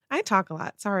I talk a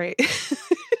lot. Sorry.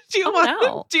 Do you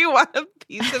want a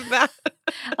piece of that?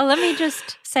 Oh, let me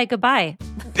just say goodbye.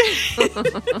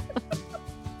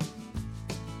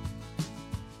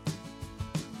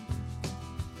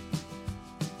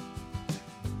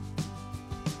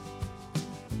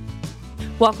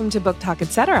 Welcome to Book Talk,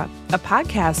 Etc., a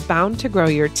podcast bound to grow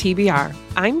your TBR.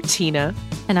 I'm Tina.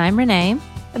 And I'm Renee.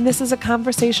 And this is a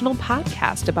conversational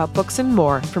podcast about books and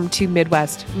more from two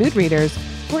Midwest mood readers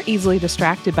who are easily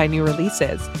distracted by new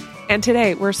releases. And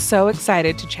today, we're so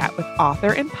excited to chat with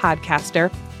author and podcaster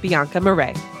Bianca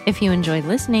Marais. If you enjoyed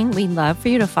listening, we'd love for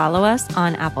you to follow us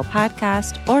on Apple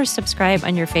Podcast or subscribe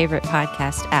on your favorite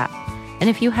podcast app. And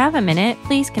if you have a minute,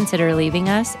 please consider leaving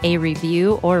us a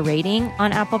review or rating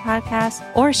on Apple Podcasts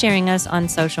or sharing us on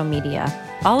social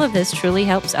media. All of this truly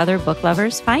helps other book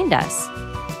lovers find us.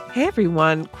 Hey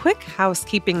everyone, quick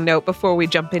housekeeping note before we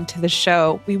jump into the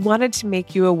show. We wanted to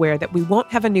make you aware that we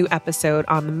won't have a new episode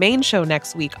on the main show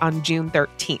next week on June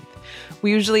 13th.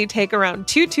 We usually take around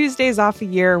 2 Tuesdays off a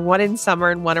year, one in summer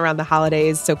and one around the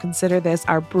holidays, so consider this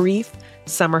our brief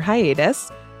summer hiatus.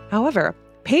 However,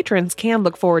 patrons can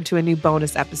look forward to a new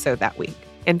bonus episode that week.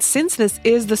 And since this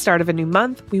is the start of a new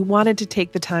month, we wanted to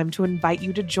take the time to invite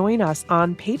you to join us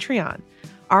on Patreon.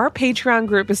 Our Patreon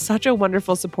group is such a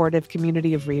wonderful, supportive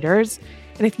community of readers.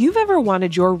 And if you've ever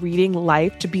wanted your reading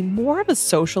life to be more of a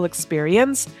social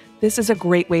experience, this is a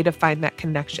great way to find that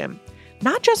connection.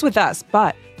 Not just with us,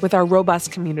 but with our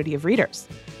robust community of readers.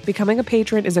 Becoming a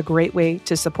patron is a great way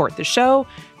to support the show,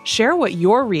 share what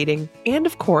you're reading, and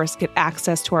of course, get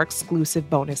access to our exclusive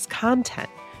bonus content.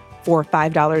 For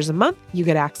 $5 a month, you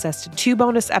get access to 2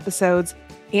 bonus episodes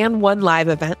and 1 live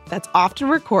event that's often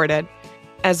recorded,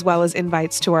 as well as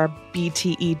invites to our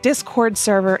BTE Discord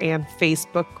server and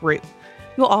Facebook group.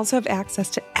 You'll also have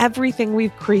access to everything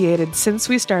we've created since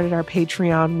we started our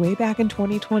Patreon way back in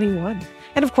 2021.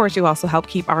 And of course, you also help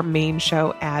keep our main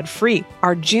show ad-free.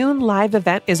 Our June live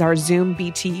event is our Zoom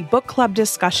BTE Book Club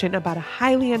discussion about a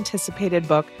highly anticipated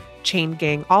book, Chain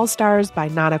Gang All-Stars by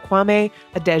Nana Kwame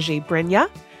Adejei-Brinya.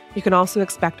 You can also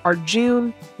expect our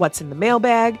June What's in the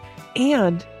Mailbag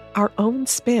and our own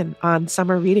spin on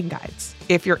summer reading guides.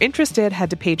 If you're interested, head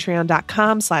to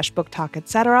patreon.com/booktalk,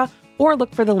 etc., or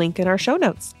look for the link in our show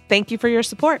notes. Thank you for your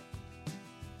support.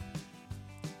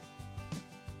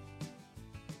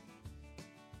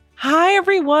 Hi,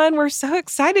 everyone. We're so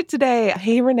excited today.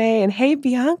 Hey, Renee, and hey,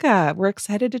 Bianca. We're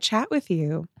excited to chat with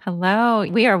you. Hello.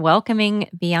 We are welcoming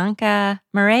Bianca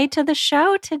Marais to the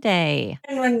show today.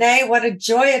 And Renee, what a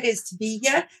joy it is to be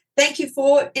here. Thank you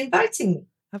for inviting me.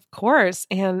 Of course.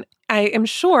 And I am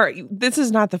sure this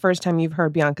is not the first time you've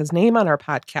heard Bianca's name on our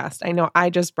podcast. I know I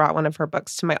just brought one of her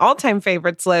books to my all-time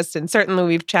favorites list, and certainly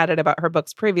we've chatted about her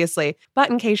books previously. But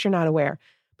in case you're not aware,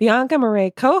 Bianca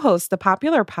Marais co-hosts the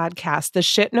popular podcast, The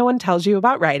Shit No One Tells You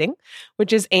About Writing,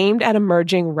 which is aimed at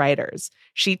emerging writers.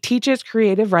 She teaches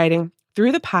creative writing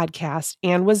through the podcast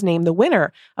and was named the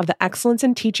winner of the Excellence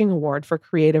in Teaching Award for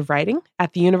Creative Writing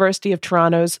at the University of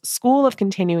Toronto's School of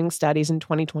Continuing Studies in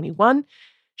 2021.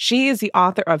 She is the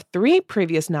author of 3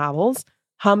 previous novels,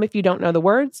 Hum If You Don't Know the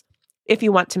Words, If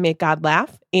You Want to Make God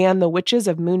Laugh, and The Witches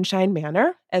of Moonshine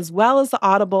Manor, as well as the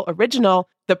Audible original,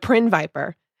 The Prin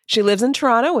Viper. She lives in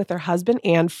Toronto with her husband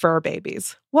and fur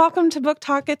babies. Welcome to Book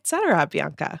Talk, etc.,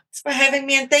 Bianca. Thanks for having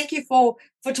me, and thank you for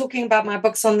talking about my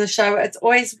books on the show. It's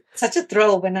always such a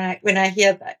thrill when I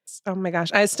hear that. Oh my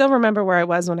gosh, I still remember where I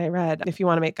was when I read If You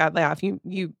Want to Make God Laugh. You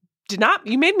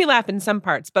made me laugh in some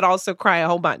parts, but also cry a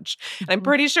whole bunch. I'm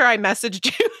pretty sure I messaged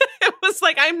you. It was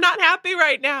like, I'm not happy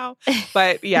right now.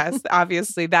 But yes,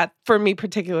 obviously that for me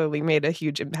particularly made a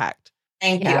huge impact.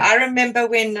 Thank you. I remember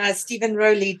when Stephen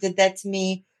Rowley did that to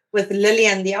me with Lily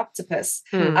and the Octopus.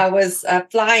 I was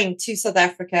flying to South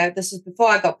Africa. This was before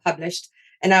I got published.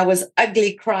 And I was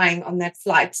ugly crying on that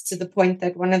flight to the point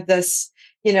that one of the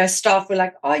staff were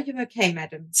like, "Are you okay,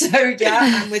 madam?" So yeah,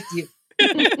 I'm with you.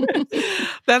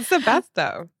 That's the best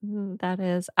though. That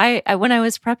is. I when I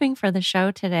was prepping for the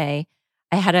show today,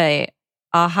 I had a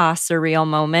aha surreal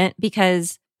moment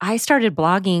because I started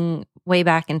blogging way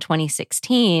back in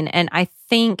 2016. And I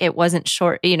think it wasn't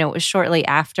it was shortly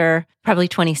after, probably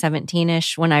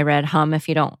 2017-ish, when I read Hum If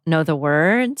You Don't Know the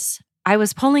Words. I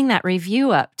was pulling that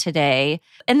review up today,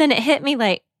 and then it hit me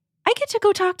like, I get to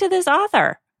go talk to this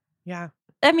author. Yeah.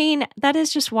 I mean, that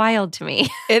is just wild to me.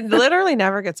 It literally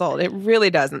never gets old. It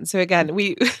really doesn't. So again,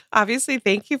 we obviously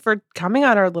thank you for coming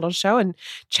on our little show and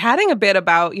chatting a bit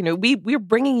about, we're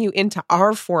bringing you into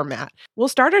our format. We'll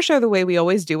start our show the way we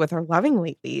always do with our loving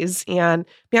ladies. And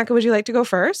Bianca, would you like to go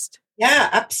first? Yeah,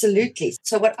 absolutely.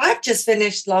 So what I've just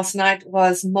finished last night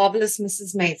was Marvelous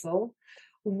Mrs. Maisel,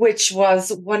 which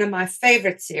was one of my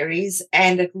favorite series,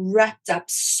 and it wrapped up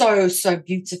so, so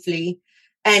beautifully.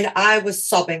 And I was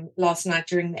sobbing last night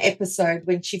during the episode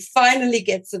when she finally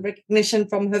gets the recognition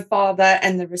from her father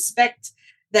and the respect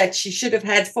that she should have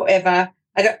had forever.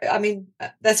 I mean,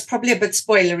 that's probably a bit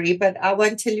spoilery, but I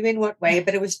won't tell you in what way,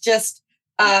 but it was just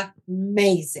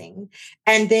amazing.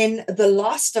 And then The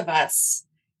Last of Us,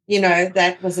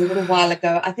 that was a little while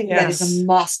ago. I think that is a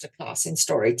masterclass in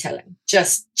storytelling.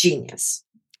 Just genius.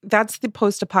 That's the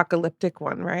post-apocalyptic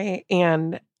one, right?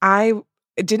 And I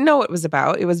didn't know what it was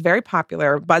about. It was very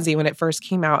popular, buzzy when it first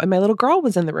came out. And my little girl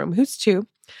was in the room, who's 2.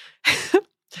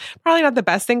 Probably not the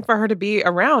best thing for her to be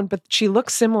around, but she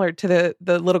looks similar to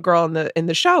the little girl in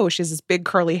the show. She has this big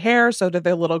curly hair. So did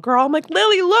the little girl. I'm like,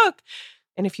 Lily, look.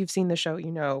 And if you've seen the show, you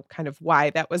know kind of why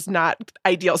that was not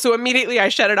ideal. So immediately I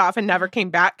shut it off and never came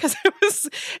back because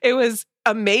it was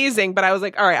amazing. But I was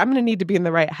like, all right, I'm going to need to be in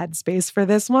the right headspace for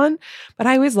this one. But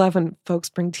I always love when folks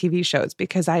bring TV shows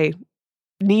because I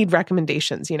need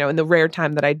recommendations, in the rare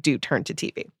time that I do turn to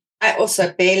TV. I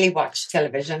also barely watch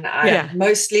television. I'm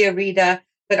mostly a reader.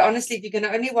 But honestly, if you're going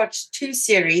to only watch 2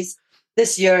 series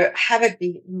this year, have it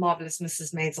be Marvelous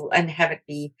Mrs. Maisel and have it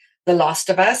be The Last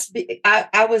of Us.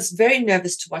 I was very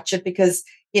nervous to watch it because,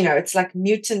 it's like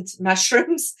mutant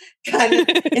mushrooms kind of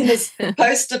in this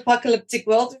post-apocalyptic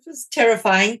world. It was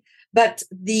terrifying. But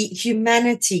the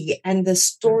humanity and the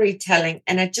storytelling,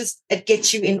 and it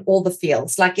gets you in all the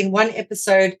feels. Like in one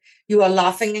episode, you are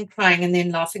laughing and crying and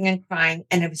then laughing and crying.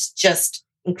 And it was just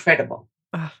incredible.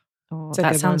 Oh,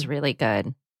 that sounds really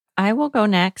good. I will go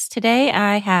next. Today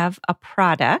I have a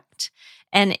product,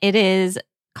 and it is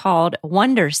called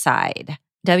Wondercide.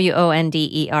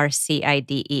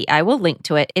 Wondercide. I will link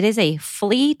to it. It is a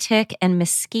flea, tick, and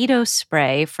mosquito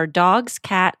spray for dogs,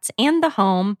 cats, and the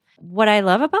home. What I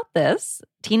love about this,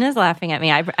 Tina's laughing at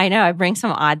me. I know I bring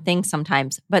some odd things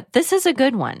sometimes, but this is a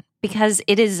good one because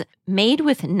it is made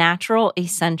with natural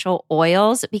essential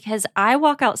oils. Because I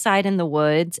walk outside in the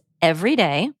woods every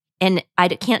day, and I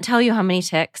can't tell you how many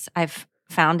ticks I've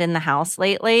found in the house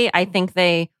lately. I think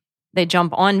they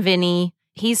jump on Vinny.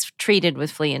 He's treated with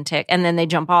flea and tick, and then they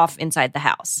jump off inside the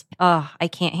house. Oh, I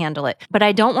can't handle it. But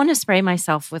I don't want to spray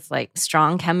myself with like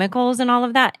strong chemicals and all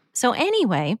of that. So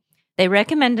anyway, they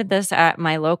recommended this at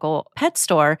my local pet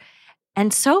store,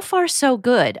 and so far so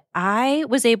good. I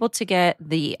was able to get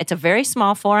it's a very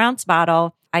small 4-ounce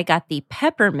bottle. I got the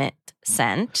peppermint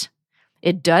scent.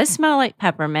 It does smell like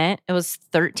peppermint. It was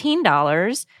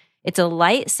 $13. It's a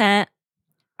light scent.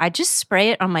 I just spray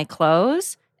it on my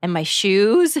clothes and my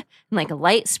shoes, and like a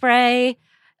light spray,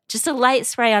 just a light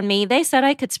spray on me. They said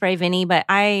I could spray Vinny, but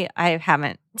I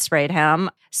haven't sprayed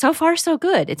him. So far, so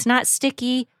good. It's not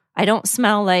sticky. I don't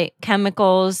smell like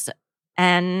chemicals.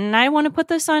 And I want to put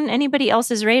this on anybody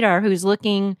else's radar who's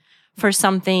looking for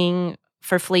something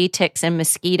for flea, ticks, and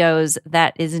mosquitoes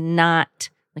that is not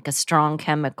like a strong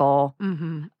chemical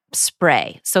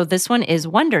spray. So this one is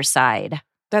Wondercide.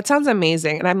 That sounds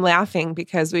amazing. And I'm laughing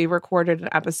because we recorded an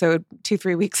episode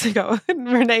 2-3 weeks ago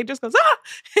and Renee just goes,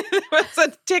 there was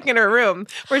a tick in her room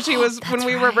where she was when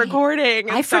we were recording.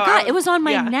 And I forgot. It was on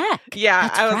my neck. Yeah.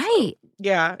 That's right.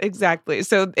 Yeah, exactly.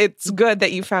 So it's good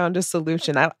that you found a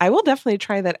solution. I will definitely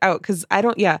try that out because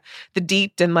the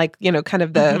DEET and like, kind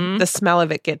of the smell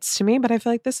of it gets to me, but I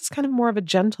feel like this is kind of more of a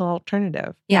gentle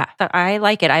alternative. Yeah, I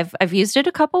like it. I've used it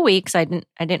a couple weeks. I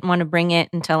didn't want to bring it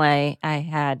until I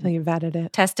had until you vetted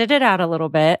it. Tested it out a little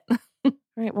bit.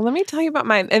 All right. Well, let me tell you about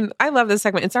mine. And I love this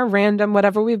segment. It's our random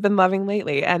whatever we've been loving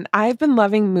lately. And I've been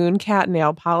loving Mooncat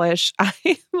nail polish. I'm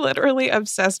literally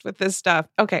obsessed with this stuff.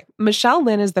 Okay. Michelle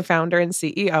Lynn is the founder and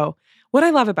CEO. What I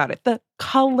love about it, the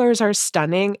colors are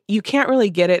stunning. You can't really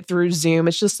get it through Zoom.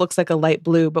 It just looks like a light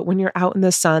blue. But when you're out in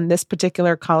the sun, this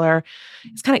particular color,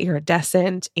 it's kind of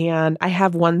iridescent. And I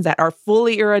have ones that are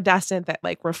fully iridescent that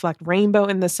like reflect rainbow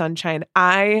in the sunshine.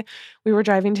 We were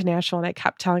driving to Nashville and I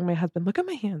kept telling my husband, look at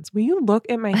my hands. Will you look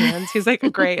at my hands? He's like,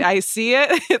 great. I see it.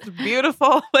 It's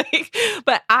beautiful.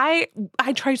 But I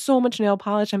try so much nail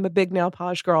polish. I'm a big nail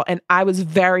polish girl. And I was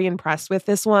very impressed with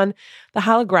this one. The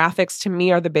holographics to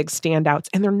me are the big standouts.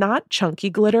 And they're not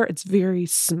chunky glitter. It's very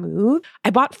smooth.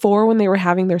 I bought 4 when they were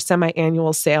having their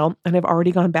semi-annual sale, and I've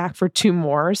already gone back for 2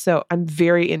 more. So I'm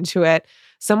very into it.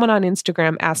 Someone on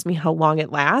Instagram asked me how long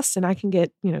it lasts, and I can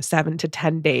get, 7 to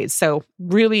 10 days. So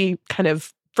really kind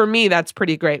of, for me, that's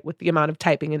pretty great with the amount of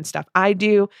typing and stuff I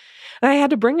do. And I had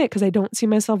to bring it because I don't see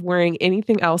myself wearing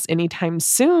anything else anytime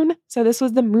soon. So this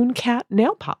was the Mooncat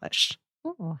nail polish.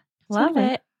 Oh, love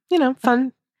it.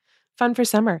 Fun for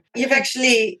summer. You've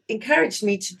actually encouraged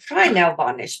me to try nail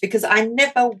varnish because I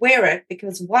never wear it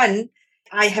because one,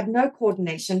 I have no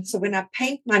coordination. So when I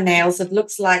paint my nails, it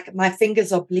looks like my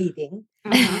fingers are bleeding.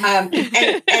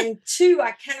 And two,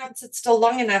 I cannot sit still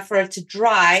long enough for it to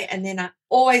dry. And then I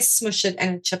always smush it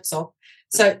and it chips off.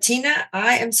 So Tina,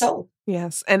 I am sold.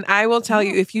 Yes. And I will tell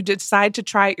you, if you decide to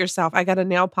try it yourself, I got a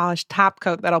nail polish top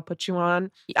coat that I'll put you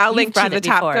on. I'll link to the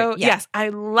top coat. Yeah. Yes. I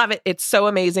love it. It's so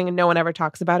amazing. And no one ever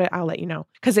talks about it. I'll let you know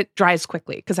because it dries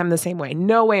quickly because I'm the same way.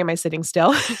 No way am I sitting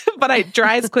still, but it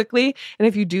dries quickly. And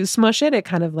if you do smush it, it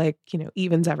kind of like,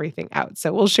 evens everything out.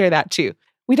 So we'll share that too.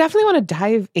 We definitely want to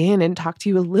dive in and talk to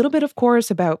you a little bit, of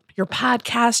course, about your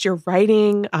podcast, your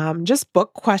writing, just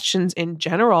book questions in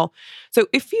general. So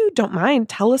if you don't mind,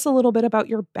 tell us a little bit about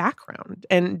your background.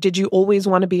 And did you always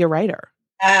want to be a writer?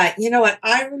 You know what?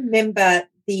 I remember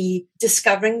the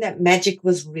discovering that magic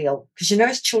was real. Because,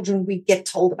 as children, we get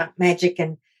told about magic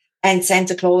and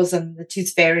Santa Claus and the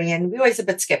Tooth Fairy, and we're always a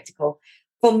bit skeptical.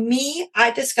 For me, I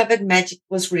discovered magic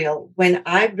was real when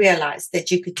I realized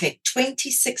that you could take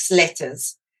 26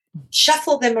 letters,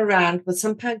 shuffle them around with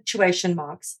some punctuation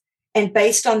marks, and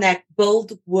based on that,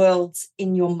 build worlds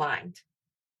in your mind.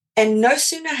 And no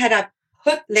sooner had I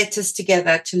put letters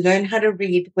together to learn how to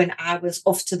read when I was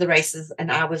off to the races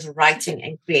and I was writing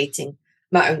and creating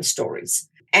my own stories.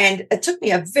 And it took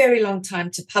me a very long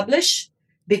time to publish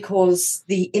because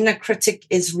the inner critic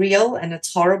is real and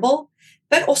it's horrible.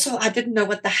 But also, I didn't know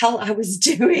what the hell I was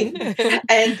doing.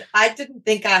 And I didn't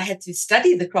think I had to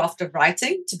study the craft of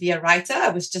writing to be a writer.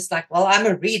 I was just like, well, I'm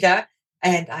a reader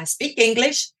and I speak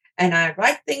English and I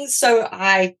write things so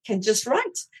I can just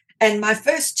write. And my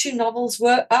first 2 novels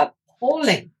were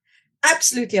appalling,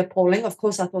 absolutely appalling. Of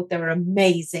course, I thought they were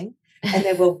amazing and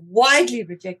they were widely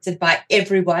rejected by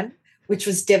everyone, which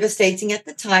was devastating at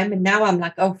the time. And now I'm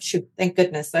like, oh, shoot, thank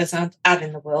goodness those aren't out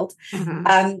in the world.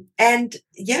 Mm-hmm. And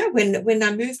yeah, when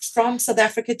I moved from South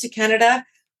Africa to Canada,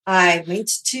 I went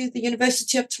to the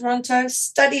University of Toronto,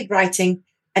 studied writing,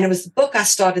 and it was the book I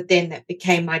started then that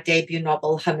became my debut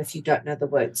novel, Hum If You Don't Know the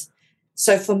Words.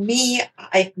 So for me,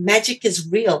 magic is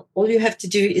real. All you have to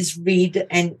do is read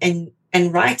and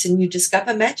write, and you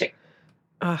discover magic.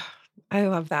 Oh, I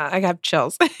love that. I got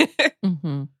chills.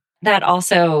 Mm-hmm. That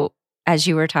also, as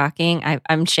you were talking,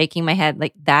 I'm shaking my head.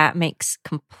 Like that makes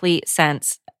complete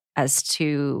sense as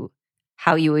to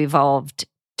how you evolved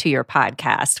to your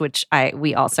podcast, which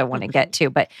we also want to get to.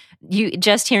 But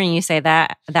just hearing you say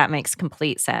that makes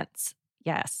complete sense.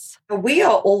 Yes. We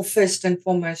are all first and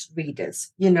foremost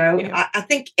readers. Yeah. I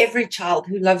think every child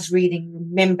who loves reading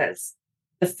remembers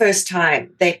the first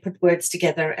time they put words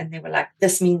together and they were like,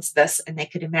 this means this, and they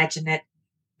could imagine it.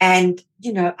 And,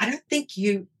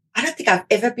 I don't think I've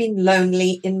ever been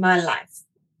lonely in my life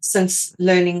since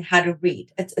learning how to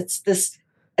read.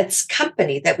 It's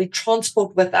company that we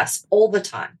transport with us all the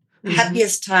time. Mm-hmm.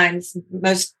 Happiest times,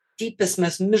 most deepest,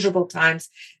 most miserable times.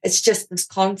 It's just this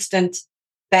constant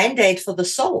Band-Aid for the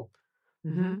soul.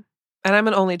 Mm-hmm. And I'm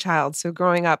an only child. So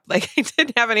growing up, I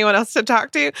didn't have anyone else to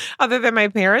talk to other than my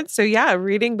parents. So yeah,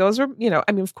 reading, those were,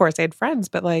 of course I had friends,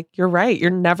 but you're right.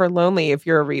 You're never lonely if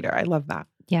you're a reader. I love that.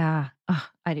 Yeah. Oh,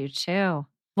 I do too.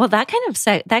 Well, that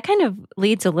kind of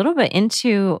leads a little bit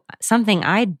into something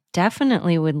I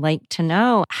definitely would like to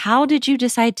know. How did you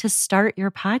decide to start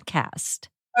your podcast?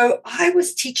 Oh, I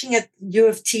was teaching at U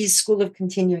of T's School of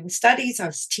Continuing Studies. I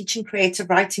was teaching creative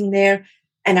writing there,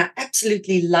 and I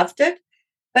absolutely loved it.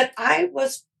 But I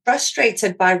was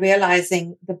frustrated by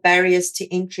realizing the barriers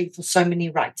to entry for so many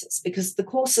writers because the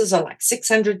courses are like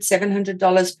 $600,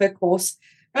 $700 per course.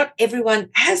 Not everyone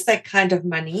has that kind of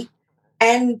money.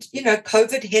 And,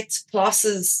 COVID hit,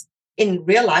 classes in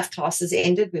real life classes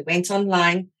ended. We went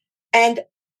online, and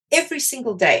every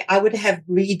single day I would have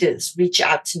readers reach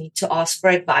out to me to ask for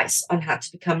advice on how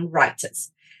to become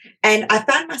writers. And I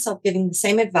found myself giving the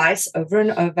same advice over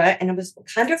and over, and it was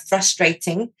kind of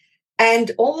frustrating. And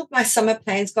all of my summer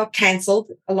plans got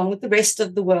canceled along with the rest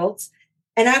of the world.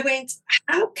 And I went,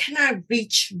 how can I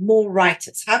reach more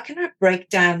writers? How can I break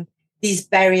down these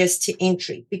barriers to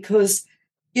entry? Because,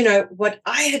 what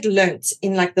I had learned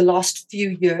in the last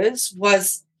few years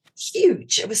was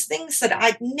huge. It was things that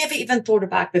I'd never even thought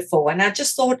about before. And I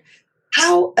just thought,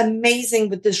 how amazing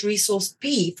would this resource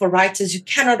be for writers who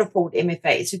cannot afford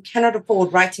MFAs, who cannot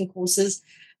afford writing courses,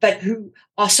 but who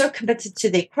are so committed to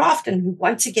their craft and who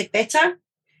want to get better.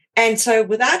 And so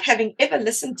without having ever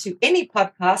listened to any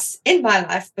podcasts in my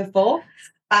life before,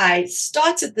 I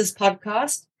started this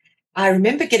podcast. I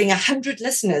remember getting 100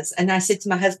 listeners, and I said to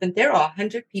my husband, there are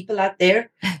 100 people out there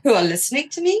who are listening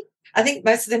to me. I think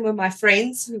most of them were my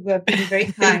friends who were being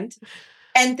very kind.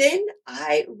 And then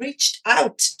I reached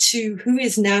out to who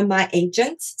is now my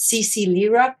agent, Cece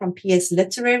Lira from PS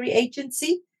Literary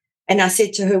Agency. And I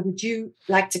said to her, would you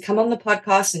like to come on the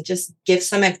podcast and just give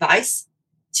some advice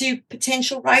to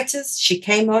potential writers? She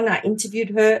came on, I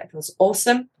interviewed her. It was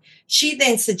awesome. She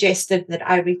then suggested that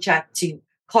I reach out to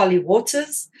Carly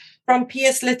Waters from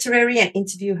PS Literary and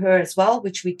interview her as well,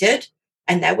 which we did.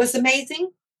 And that was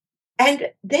amazing.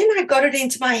 And then I got it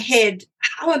into my head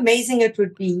how amazing it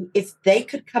would be if they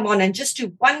could come on and just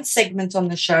do one segment on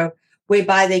the show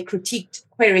whereby they critiqued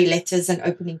query letters and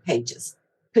opening pages.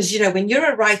 Because, when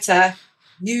you're a writer,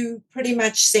 you pretty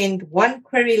much send one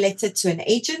query letter to an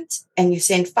agent and you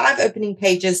send 5 opening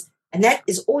pages. And that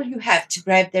is all you have to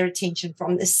grab their attention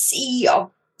from the sea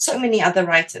of so many other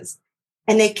writers.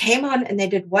 And they came on and they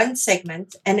did one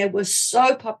segment and it was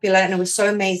so popular and it was so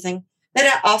amazing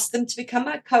that I asked them to become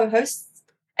my co-hosts,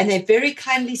 and they very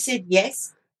kindly said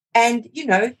yes. And,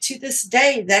 to this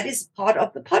day, that is part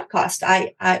of the podcast.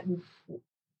 I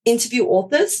interview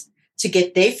authors to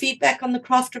get their feedback on the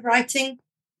craft of writing.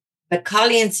 But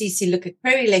Carly and Cece look at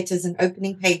query letters and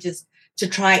opening pages to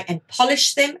try and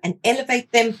polish them and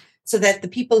elevate them so that the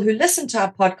people who listen to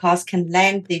our podcast can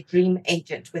land their dream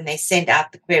agent when they send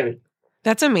out the query.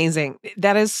 That's amazing.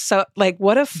 That is so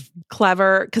what a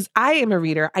clever, because I am a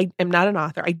reader. I am not an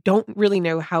author. I don't really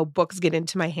know how books get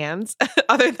into my hands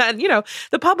other than,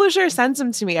 the publisher sends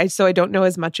them to me. So I don't know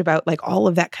as much about all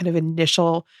of that kind of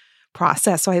initial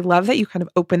process. So I love that you kind of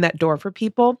open that door for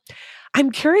people.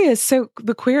 I'm curious. So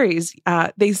the queries,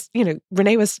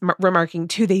 Renee was remarking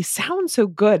too, they sound so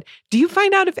good. Do you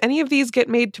find out if any of these get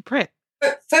made to print?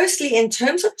 Firstly, in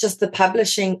terms of just the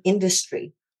publishing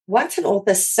industry, once an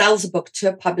author sells a book to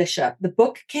a publisher, the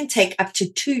book can take up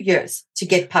to 2 years to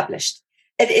get published.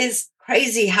 It is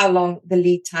crazy how long the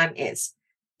lead time is.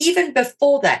 Even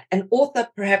before that, an author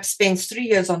perhaps spends 3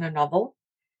 years on a novel.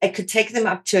 It could take them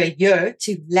up to a year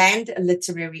to land a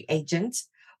literary agent.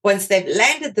 Once they've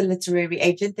landed the literary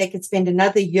agent, they could spend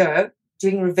another year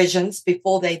doing revisions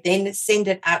before they then send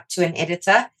it out to an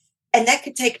editor. And that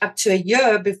could take up to a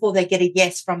year before they get a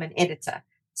yes from an editor.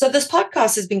 So this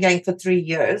podcast has been going for 3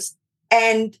 years,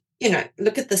 and,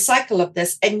 look at the cycle of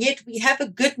this. And yet we have a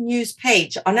good news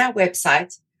page on our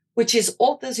website, which is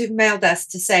authors who've mailed us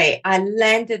to say, I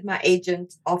landed my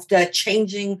agent after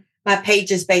changing my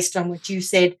pages based on what you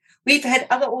said. We've had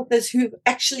other authors who've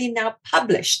actually now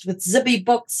published with Zibby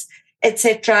Books,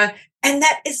 etc. And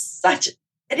it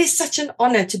is such an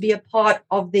honor to be a part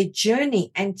of their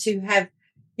journey and to have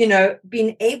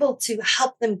being able to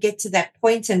help them get to that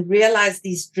point and realize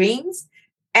these dreams.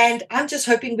 And I'm just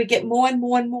hoping we get more and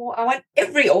more and more. I want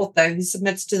every author who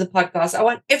submits to the podcast, I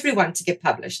want everyone to get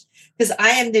published because I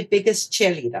am their biggest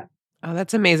cheerleader. Oh,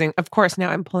 that's amazing. Of course,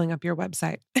 now I'm pulling up your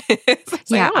website. I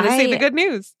want to see the good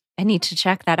news. I need to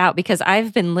check that out because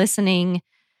I've been listening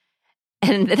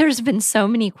and there's been so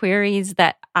many queries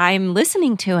that I'm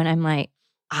listening to and I'm like,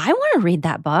 I want to read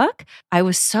that book. I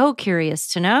was so curious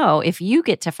to know if you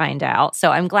get to find out.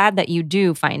 So I'm glad that you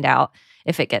do find out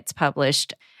if it gets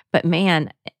published. But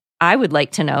man, I would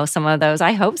like to know some of those.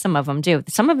 I hope some of them do.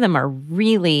 Some of them are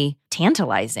really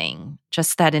tantalizing,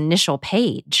 just that initial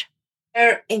page.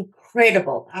 They're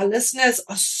incredible. Our listeners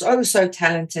are so, so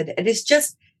talented. It is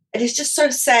just so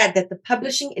sad that the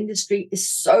publishing industry is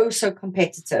so, so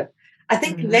competitive. I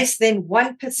think less than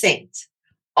 1%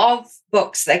 of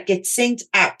books that get sent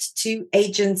out to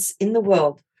agents in the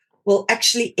world will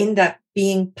actually end up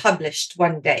being published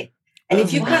one day. And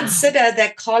if you consider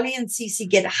that Carly and Cece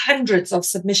get hundreds of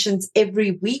submissions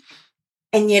every week,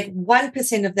 and yet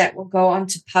 1% of that will go on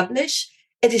to publish,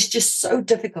 it is just so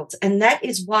difficult. And that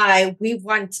is why we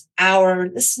want our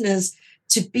listeners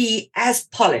to be as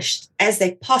polished as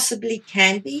they possibly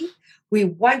can be. We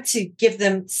want to give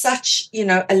them such,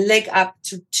 a leg up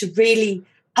to really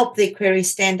help their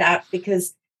queries stand out,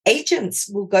 because agents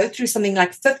will go through something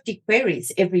like 50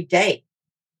 queries every day.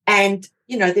 And,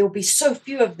 there will be so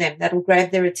few of them that will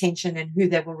grab their attention and who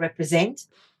they will represent.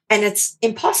 And it's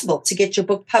impossible to get your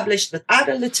book published without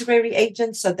a literary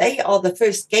agent. So they are the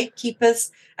first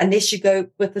gatekeepers, unless you go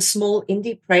with a small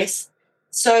indie press.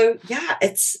 So, yeah,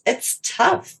 it's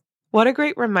tough. What a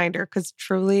great reminder, because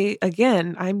truly,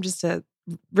 again, I'm just a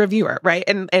reviewer, right?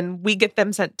 And we get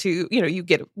them sent to, you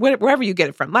get it wherever you get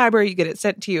it from, library, you get it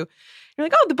sent to you. You're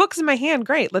like, oh, the book's in my hand.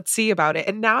 Great. Let's see about it.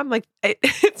 And now I'm like,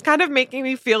 it's kind of making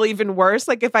me feel even worse.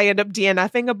 Like if I end up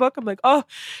DNFing a book, I'm like, oh,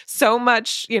 so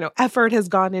much, effort has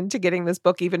gone into getting this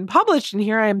book even published. And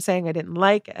here I am saying I didn't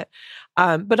like it.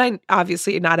 But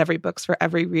obviously not every book's for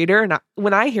every reader. And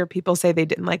when I hear people say they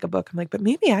didn't like a book, I'm like, but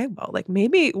maybe I will. Like,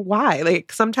 maybe why?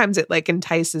 Like sometimes it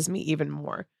entices me even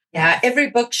more. Yeah, every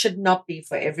book should not be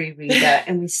for every reader.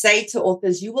 And we say to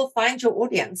authors, you will find your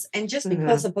audience. And just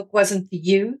because a book wasn't for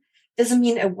you doesn't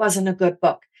mean it wasn't a good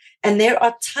book. And there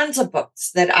are tons of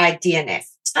books that I DNF,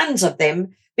 tons of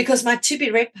them, because my to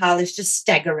be read pile is just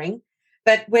staggering.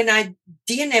 But when I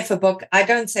DNF a book, I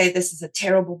don't say this is a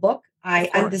terrible book. I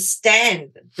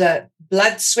understand the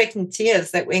blood, sweat, and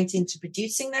tears that went into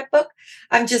producing that book.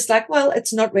 I'm just like, well,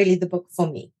 it's not really the book for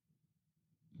me.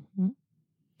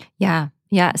 Yeah.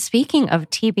 Yeah. Speaking of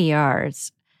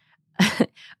TBRs,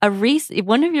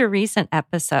 one of your recent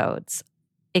episodes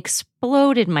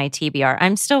exploded my TBR.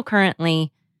 I'm still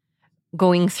currently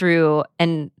going through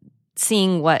and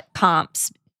seeing what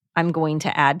comps I'm going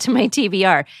to add to my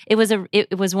TBR.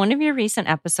 It was one of your recent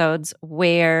episodes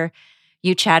where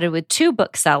you chatted with two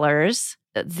booksellers.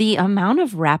 The amount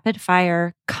of rapid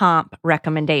fire comp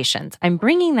recommendations. I'm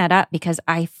bringing that up because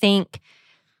I think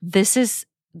this is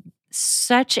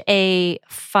such a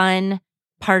fun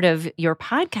part of your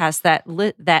podcast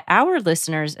that our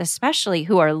listeners, especially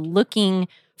who are looking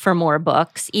for more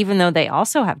books, even though they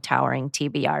also have towering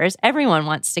TBRs, everyone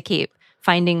wants to keep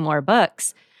finding more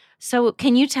books. So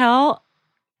can you tell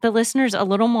the listeners a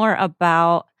little more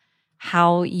about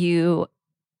how you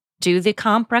do the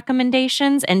comp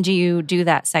recommendations, and do you do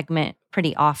that segment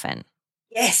pretty often?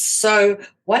 Yes. So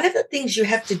one of the things you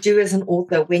have to do as an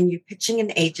author when you're pitching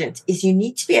an agent is you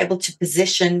need to be able to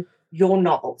position your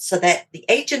novel so that the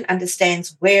agent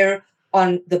understands where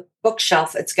on the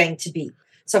bookshelf it's going to be.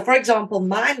 So, for example,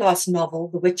 my last novel,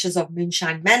 The Witches of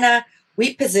Moonshine Manor,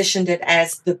 we positioned it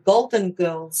as The Golden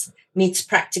Girls meets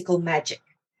Practical Magic,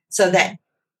 so that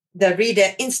the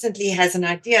reader instantly has an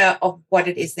idea of what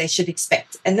it is they should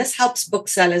expect. And this helps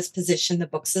booksellers position the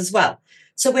books as well.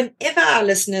 So whenever our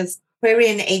listeners query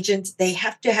an agent, they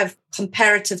have to have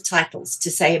comparative titles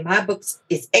to say, my book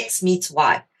is X meets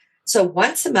Y. So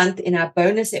once a month in our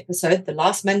bonus episode, the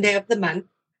last Monday of the month,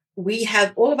 we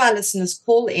have all of our listeners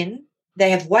call in.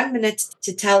 They have 1 minute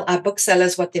to tell our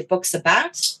booksellers what their book's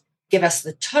about, give us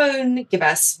the tone, give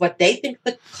us what they think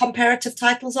the comparative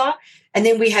titles are. And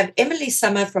then we have Emily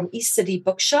Summer from East City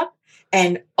Bookshop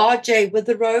and RJ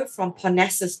Witherow from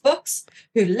Parnassus Books,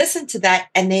 who listen to that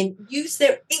and then use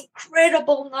their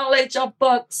incredible knowledge of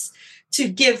books to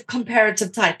give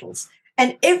comparative titles.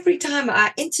 And every time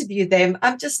I interview them,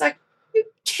 I'm just like, you're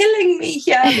killing me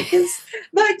here because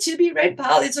my to be read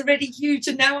pile is already huge.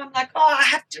 And now I'm like, oh, I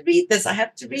have to read this. I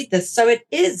have to read this. So it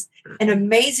is an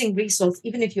amazing resource,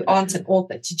 even if you aren't an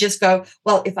author, to just go,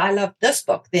 well, if I love this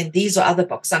book, then these are other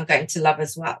books I'm going to love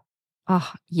as well.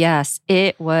 Oh, yes.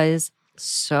 It was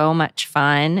so much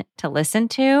fun to listen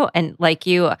to. And like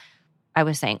you, I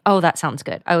was saying, oh, that sounds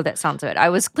good. Oh, that sounds good. I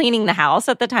was cleaning the house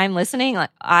at the time listening. Like,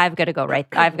 I've got to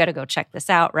go check this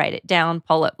out, write it down,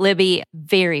 pull up Libby.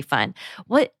 Very fun.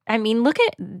 Look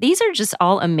at, these are just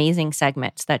all amazing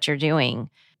segments that you're doing.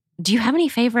 Do you have any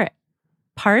favorite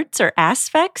parts or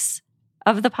aspects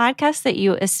of the podcast that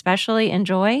you especially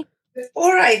enjoy?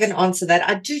 Before I even answer that,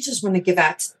 I do just want to give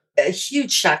out a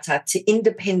huge shout out to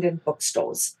independent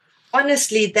bookstores.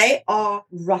 Honestly, they are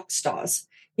rock stars.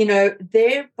 You know,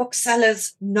 their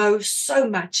booksellers know so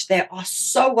much. They are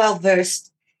so well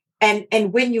versed. And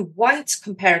when you want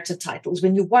comparative titles,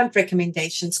 when you want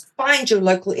recommendations, find your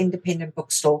local independent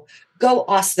bookstore, go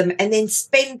ask them, and then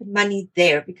spend money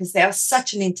there because they are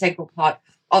such an integral part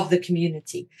of the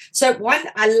community. So one,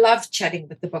 I love chatting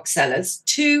with the booksellers.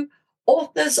 Two,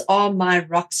 authors are my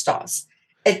rock stars.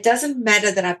 It doesn't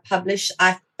matter that I publish.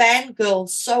 I fangirl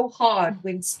so hard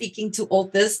when speaking to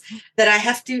authors that I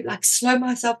have to like slow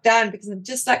myself down because I'm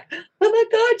just like, oh my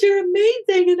God, you're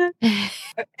amazing.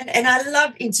 And I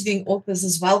love interviewing authors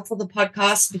as well for the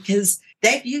podcast because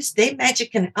they've used their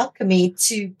magic and alchemy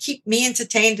to keep me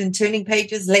entertained and turning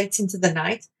pages late into the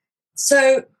night.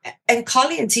 So, and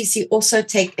Carly and TC also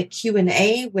take a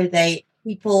Q&A where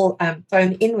people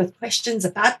phone in with questions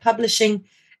about publishing.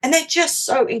 And they're just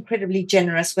so incredibly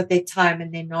generous with their time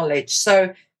and their knowledge.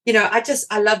 So, you know,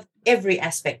 I love every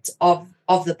aspect of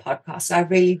the podcast. I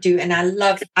really do. And I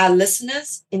love our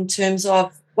listeners in terms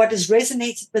of what has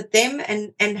resonated with them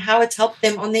and how it's helped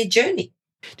them on their journey.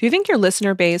 Do you think your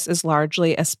listener base is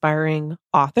largely aspiring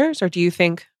authors, or do you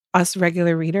think us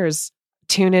regular readers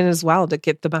tune in as well to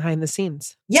get the behind the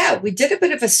scenes? Yeah, we did a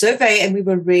bit of a survey and we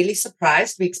were really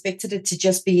surprised. We expected it to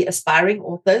just be aspiring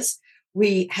authors.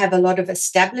 We have a lot of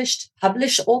established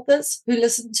published authors who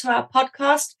listen to our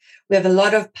podcast. We have a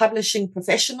lot of publishing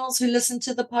professionals who listen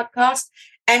to the podcast.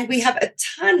 And we have a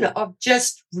ton of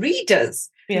just readers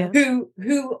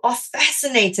who are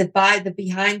fascinated by the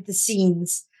behind the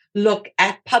scenes look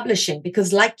at publishing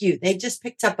because like you, they just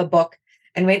picked up a book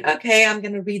and went, okay, I'm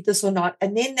going to read this or not.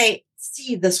 And then they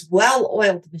see this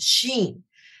well-oiled machine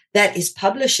that is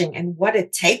publishing and what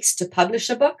it takes to publish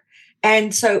a book.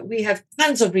 And so we have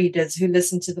tons of readers who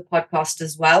listen to the podcast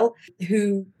as well,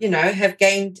 who, have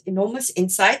gained enormous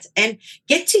insight and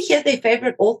get to hear their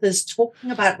favorite authors talking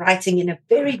about writing in a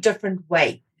very different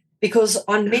way. Because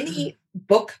on many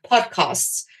book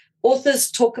podcasts,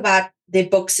 authors talk about their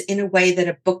books in a way that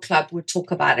a book club would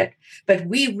talk about it. But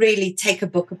we really take a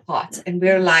book apart and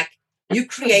we're like, you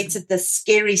created this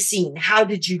scary scene. How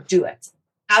did you do it?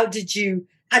 How did you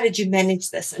manage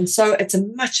this? And so it's a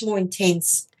much more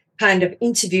intense kind of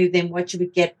interview than what you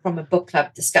would get from a book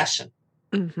club discussion.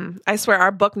 Mm-hmm. I swear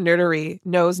our book nerdery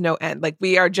knows no end. Like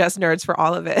we are just nerds for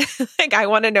all of it. Like I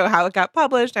want to know how it got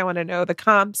published. I want to know the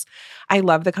comps. I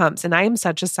love the comps. And I am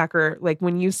such a sucker. Like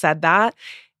when you said that,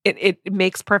 it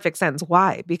makes perfect sense.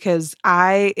 Why? Because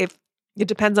if it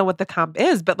depends on what the comp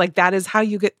is, but like that is how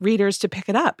you get readers to pick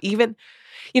it up. Even,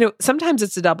 sometimes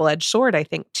it's a double-edged sword, I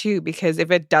think, too, because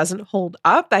if it doesn't hold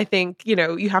up, I think,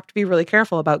 you have to be really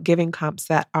careful about giving comps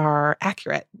that are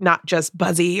accurate, not just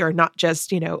buzzy or not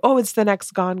just, oh, it's the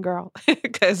next Gone Girl.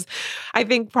 Because I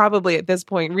think probably at this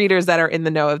point, readers that are in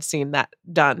the know have seen that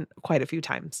done quite a few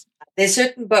times. There's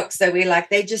certain books that we're like,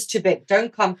 they're just too big.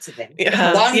 Don't comp to them.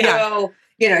 Gone Girl,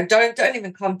 don't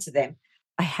even comp to them.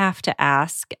 I have to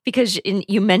ask, because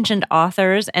you mentioned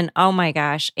authors and oh my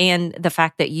gosh, and the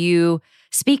fact that you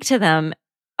speak to them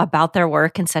about their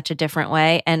work in such a different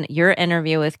way. And your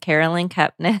interview with Carolyn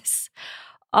Kepnes,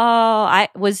 I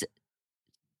was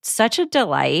such a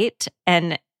delight.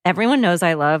 And everyone knows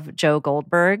I love Joe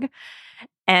Goldberg.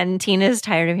 And Tina's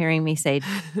tired of hearing me say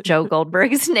Joe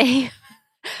Goldberg's name.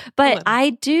 But I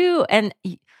do. And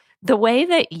the way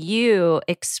that you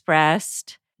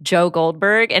expressed Joe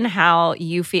Goldberg and how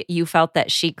you felt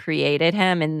that she created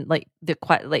him and like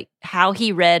how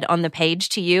he read on the page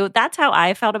to you, that's how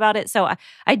I felt about it. So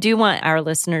I do want our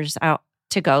listeners out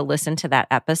to go listen to that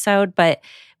episode. But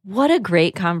what a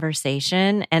great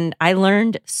conversation. And I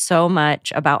learned so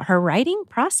much about her writing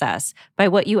process by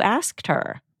what you asked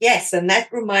her. Yes, and that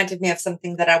reminded me of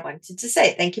something that I wanted to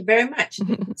say. Thank you very much.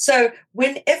 So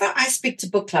whenever I speak to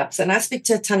book clubs, and I speak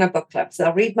to a ton of book clubs,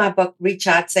 they'll read my book, reach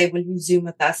out, say, will you Zoom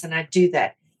with us? And I do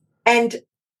that. And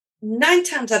 9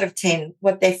 times out of 10,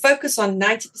 what they focus on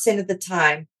 90% of the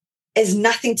time is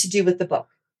nothing to do with the book.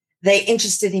 They're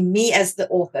interested in me as the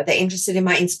author. They're interested in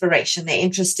my inspiration. They're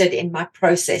interested in my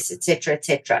process, et cetera, et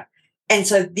cetera. And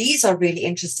so these are really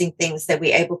interesting things that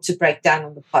we're able to break down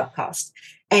on the podcast.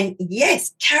 And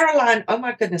yes, Caroline, oh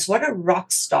my goodness, what a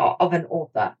rock star of an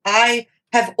author. I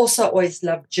have also always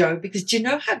loved Joe because do you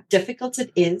know how difficult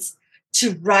it is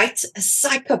to write a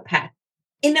psychopath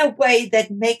in a way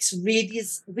that makes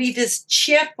readers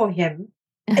cheer for him?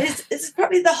 It's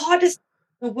probably the hardest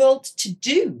in the world to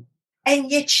do.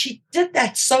 And yet she did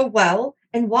that so well.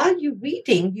 And while you're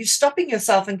reading, you're stopping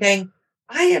yourself and going,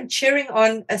 I am cheering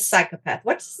on a psychopath.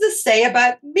 What does this say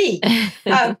about me?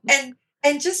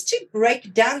 And just to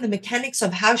break down the mechanics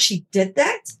of how she did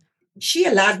that, she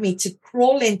allowed me to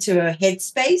crawl into her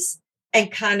headspace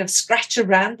and kind of scratch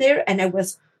around there. And it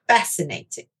was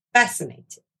fascinating.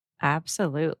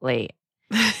 Absolutely.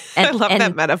 I love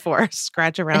that metaphor.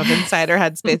 Scratch around inside her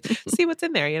headspace. See what's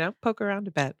in there, poke around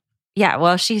a bit. Yeah,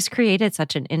 well, she's created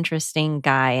such an interesting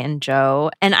guy in Joe.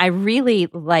 And I really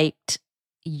liked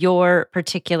your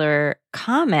particular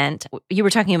comment. You were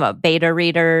talking about beta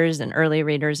readers and early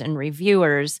readers and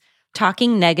reviewers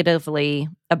talking negatively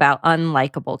about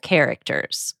unlikable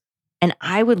characters. And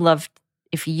I would love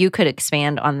if you could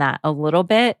expand on that a little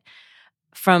bit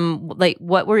from like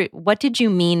what did you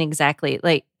mean exactly?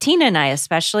 Like Tina and I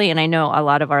especially, and I know a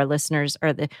lot of our listeners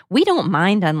we don't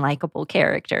mind unlikable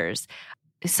characters.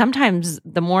 Sometimes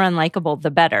the more unlikable,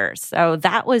 the better. So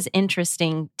that was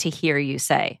interesting to hear you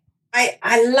say.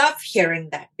 I love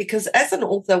hearing that because as an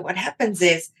author, what happens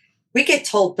is we get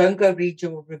told, don't go read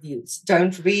your reviews.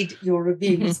 Don't read your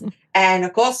reviews. And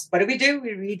of course, what do?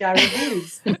 We read our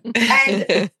reviews.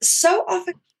 And so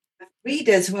often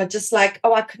readers who are just like,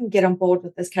 oh, I couldn't get on board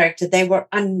with this character. They were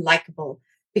unlikable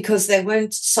because they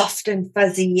weren't soft and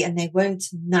fuzzy and they weren't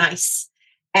nice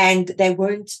and they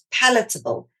weren't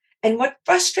palatable. And what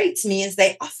frustrates me is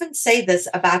they often say this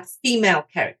about female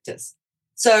characters.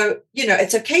 So,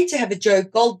 it's okay to have a Joe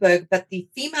Goldberg, but the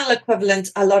female equivalent,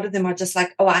 a lot of them are just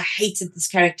like, oh, I hated this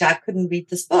character. I couldn't read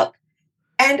this book.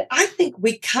 And I think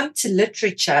we come to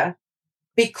literature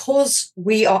because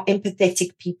we are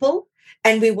empathetic people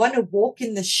and we want to walk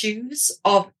in the shoes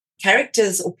of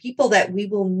characters or people that we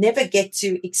will never get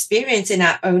to experience in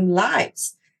our own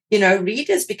lives.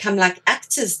 Readers become like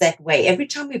actors that way. Every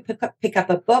time we pick up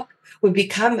a book, we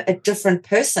become a different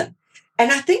person. And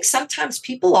I think sometimes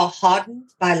people are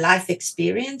hardened by life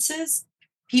experiences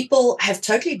people have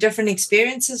totally different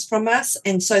experiences from us.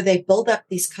 And so they build up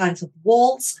these kinds of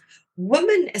walls.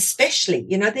 Women, especially,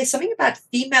 there's something about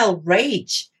female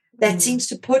rage that seems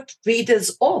to put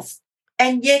readers off.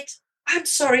 And yet, I'm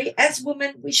sorry, as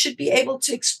women, we should be able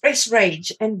to express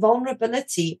rage and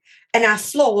vulnerability and our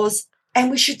flaws,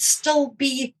 and we should still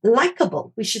be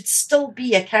likable. We should still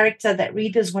be a character that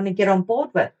readers want to get on board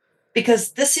with,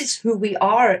 because this is who we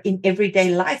are in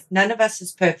everyday life. None of us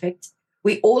is perfect.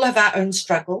 We all have our own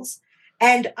struggles.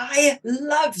 And I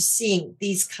love seeing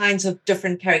these kinds of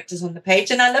different characters on the page.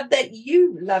 And I love that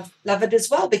you love it as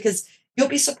well, because you'll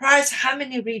be surprised how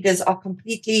many readers are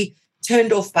completely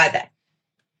turned off by that.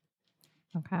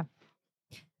 Okay.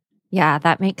 Yeah,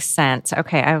 that makes sense.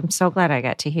 Okay, I'm so glad I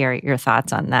got to hear your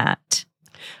thoughts on that.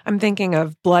 I'm thinking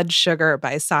of Blood Sugar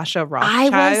by Sasha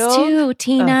Rothschild. I was too,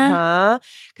 Tina.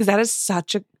 Because that is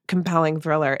such a compelling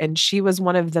thriller. And she was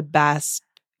one of the best.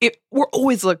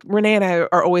 Renee and I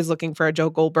are always looking for a Joe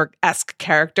Goldberg-esque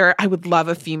character. I would love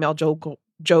a female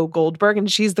Joe Goldberg,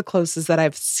 and she's the closest that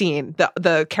I've seen.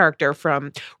 The character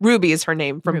from Ruby is her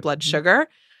name from Blood Sugar.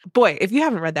 Boy, if you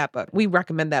haven't read that book, we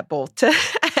recommend that both to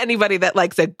anybody that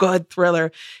likes a good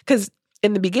thriller. Because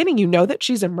in the beginning, you know that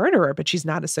she's a murderer, but she's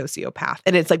not a sociopath.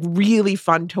 And it's like really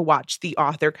fun to watch the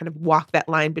author kind of walk that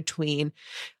line between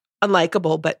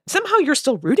unlikable, but somehow you're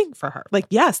still rooting for her. Like,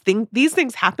 yes, these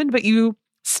things happened, but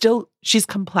she's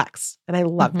complex. And I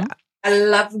love that. I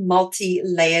love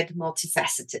multi-layered,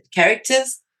 multifaceted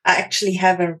characters. I actually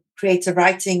have a creative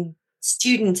writing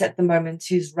student at the moment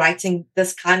who's writing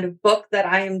this kind of book that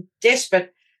I am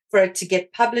desperate for it to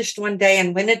get published one day.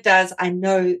 And when it does, I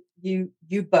know you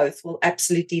both will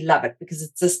absolutely love it, because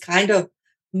it's this kind of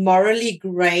morally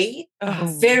gray,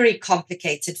 very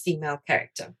complicated female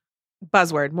character.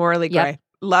 Buzzword, morally gray.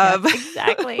 Love. Yep,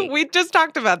 exactly. We just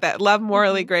talked about that. Love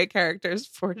morally gray characters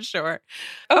for sure.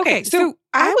 Okay, so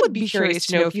I would be curious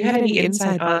to know if you had any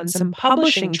insight on some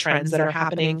publishing trends that are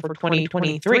happening for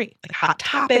 2023, like hot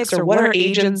topics, or what are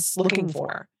agents looking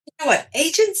for? You know what?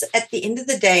 Agents, at the end of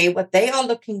the day, what they are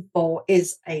looking for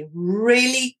is a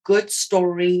really good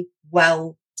story,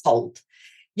 well told.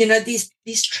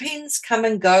 These trends come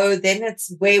and go. Then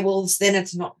it's werewolves. Then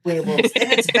it's not werewolves.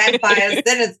 Then it's vampires.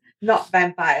 Then it's not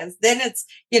vampires. Then it's,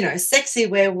 sexy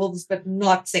werewolves, but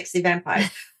not sexy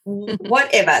vampires.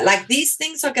 Whatever. Like, these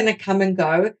things are going to come and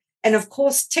go. And of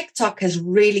course, TikTok has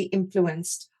really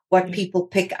influenced what people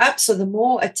pick up. So the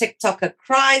more a TikToker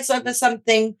cries over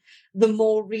something, the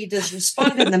more readers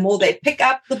respond and the more they pick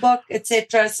up the book,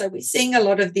 etc. So we're seeing a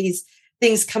lot of these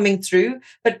things coming through.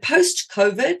 But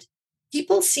post-COVID,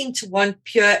 people seem to want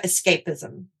pure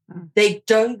escapism. They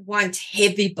don't want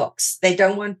heavy books. They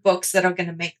don't want books that are going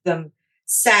to make them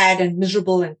sad and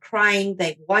miserable and crying.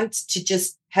 They want to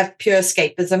just have pure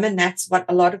escapism. And that's what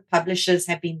a lot of publishers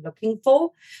have been looking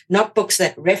for, not books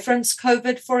that reference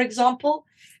COVID, for example.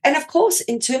 And of course,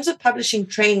 in terms of publishing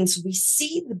trends, we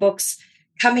see the books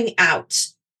coming out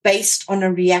based on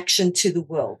a reaction to the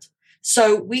world.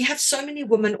 So we have so many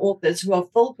women authors who are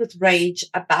filled with rage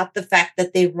about the fact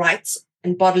that their rights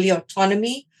and bodily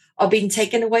autonomy are being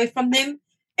taken away from them.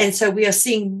 And so we are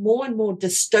seeing more and more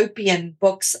dystopian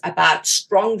books about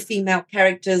strong female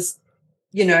characters,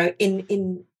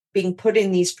 in being put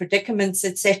in these predicaments,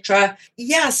 etc.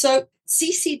 Yeah, so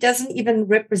CC doesn't even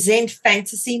represent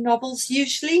fantasy novels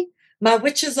usually. My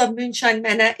Witches of Moonshine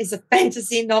Manor is a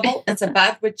fantasy novel. It's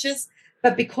about witches.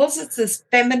 But because it's this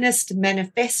feminist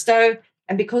manifesto,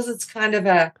 and because it's kind of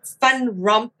a fun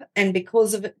romp, and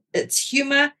because of its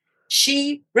humor,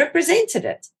 she represented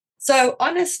it. So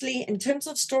honestly, in terms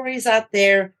of stories out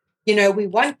there, we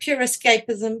want pure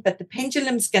escapism, but the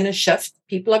pendulum's going to shift.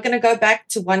 People are going to go back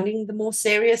to wanting the more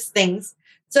serious things.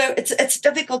 So it's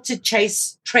difficult to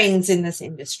chase trends in this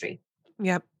industry.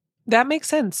 Yep. That makes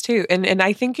sense too. And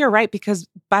I think you're right, because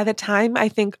by the time I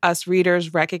think us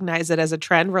readers recognize it as a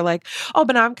trend, we're like, oh,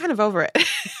 but now I'm kind of over it.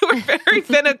 We're very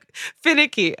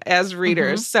finicky as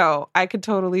readers. So I could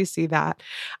totally see that.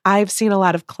 I've seen a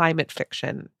lot of climate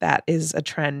fiction that is a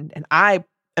trend, and I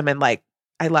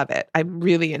love it. I'm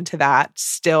really into that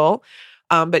still.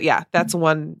 But yeah, that's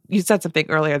one. You said something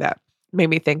earlier that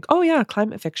made me think, oh yeah,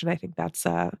 climate fiction. I think that's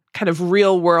kind of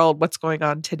real world, what's going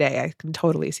on today. I can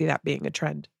totally see that being a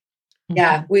trend.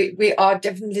 Yeah, we are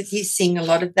definitely seeing a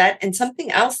lot of that. And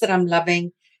something else that I'm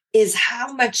loving is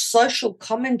how much social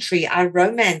commentary our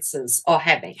romances are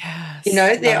having.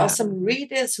 Yes, there are some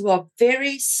readers who are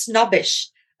very snobbish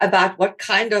about what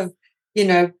kind of,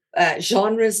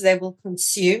 genres they will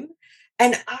consume.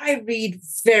 And I read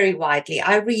very widely.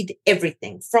 I read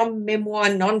everything from memoir,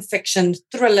 nonfiction,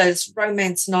 thrillers,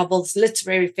 romance novels,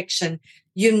 literary fiction,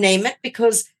 you name it,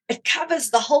 because it covers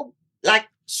the whole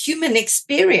human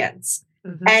experience.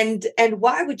 And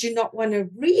why would you not want to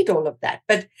read all of that?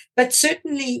 But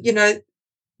certainly,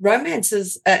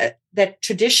 romances that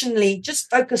traditionally just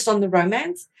focused on the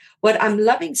romance. What I'm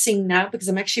loving seeing now, because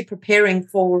I'm actually preparing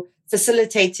for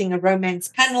facilitating a romance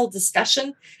panel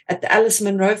discussion at the Alice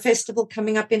Munro Festival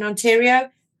coming up in Ontario.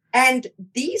 And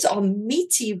these are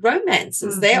meaty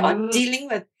romances. They are dealing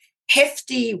with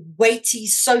hefty, weighty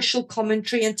social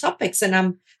commentary and topics. And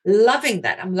I'm loving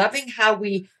that. I'm loving how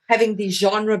we having these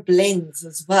genre blends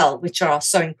as well, which are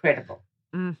so incredible.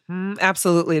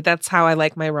 Absolutely. That's how I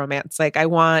like my romance. Like I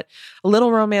want a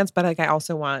little romance, but like I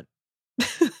also want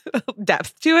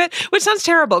depth to it, which sounds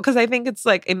terrible because I think it's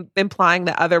like implying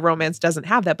that other romance doesn't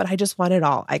have that, but I just want it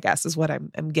all, I guess, is what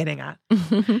I'm getting at.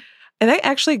 And that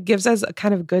actually gives us a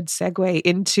kind of good segue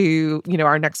into,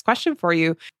 our next question for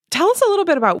you. Tell us a little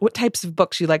bit about what types of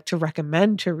books you like to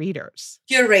recommend to readers.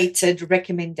 Curated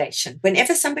recommendation.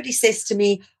 Whenever somebody says to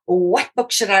me, what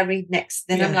book should I read next?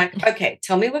 Then I'm like, okay,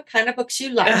 tell me what kind of books you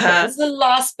like. What was the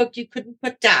last book you couldn't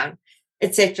put down,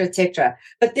 et cetera, et cetera.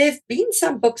 But there've been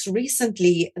some books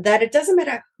recently that it doesn't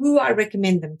matter who I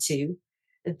recommend them to,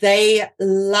 they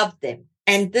love them.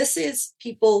 And this is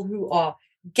people who are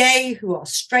gay, who are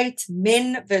straight,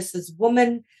 men versus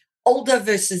women, older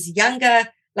versus younger,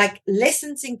 like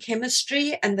Lessons in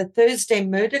Chemistry and the Thursday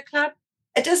Murder Club.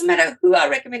 It doesn't matter who I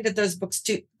recommended those books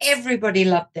to. Everybody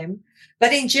loved them.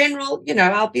 But in general,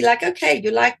 I'll be like, okay, you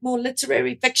like more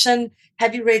literary fiction.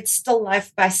 Have you read Still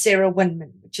Life by Sarah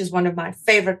Winman, which is one of my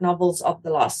favorite novels of the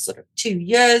last sort of 2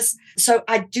 years? So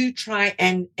I do try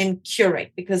and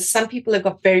curate because some people have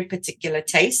got very particular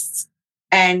tastes.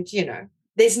 And,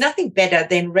 there's nothing better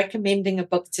than recommending a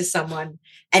book to someone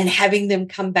and having them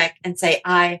come back and say,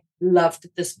 I loved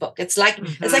this book. It's like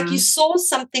you saw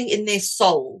something in their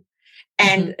soul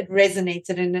and it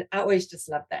resonated. And I always just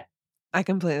love that. I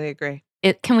completely agree.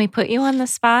 Can we put you on the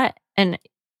spot and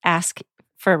ask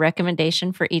for a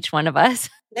recommendation for each one of us?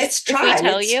 Let's try. If we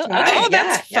tell you? Try. Okay. Oh,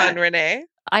 that's fun, Renee.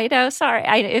 I know. Sorry.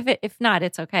 If not,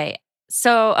 it's okay.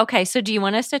 So do you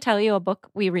want us to tell you a book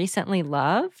we recently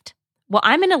loved? Well,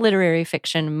 I'm in a literary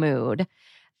fiction mood,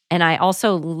 and I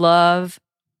also love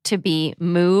to be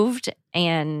moved,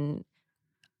 and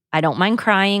I don't mind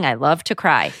crying. I love to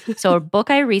cry. So a book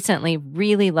I recently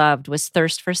really loved was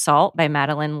Thirst for Salt by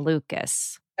Madeline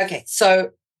Lucas. Okay,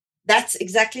 so that's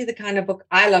exactly the kind of book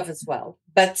I love as well.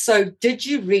 But so did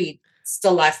you read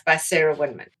Still Life by Sarah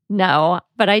Winman? No,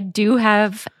 but I do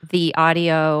have the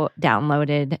audio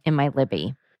downloaded in my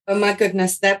Libby. Oh my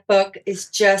goodness, that book is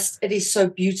it is so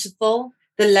beautiful.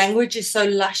 The language is so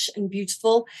lush and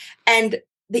beautiful. And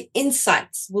the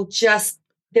insights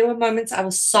there were moments I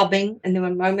was sobbing and there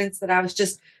were moments that I was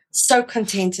just so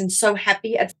content and so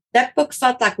happy. That book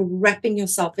felt like wrapping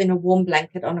yourself in a warm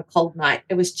blanket on a cold night.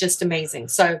 It was just amazing.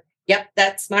 So, yep,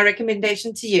 that's my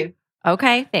recommendation to you.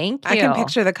 Okay, thank you. I can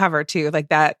picture the cover too. Like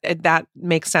that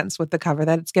makes sense with the cover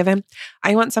that it's given.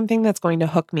 I want something that's going to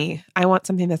hook me. I want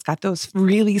something that's got those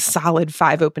really solid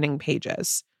 5 opening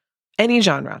pages. Any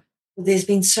genre. There's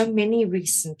been so many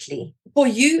recently. For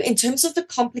you, in terms of the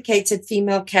complicated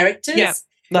female characters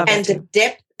and the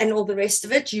depth and all the rest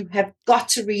of it, you have got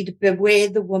to read Beware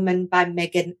the Woman by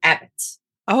Megan Abbott.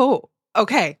 Oh,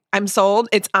 okay. I'm sold.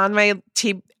 It's on my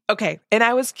team. Okay. And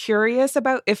I was curious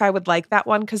about if I would like that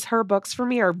one because her books for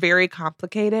me are very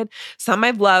complicated. Some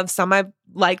I've loved, some I've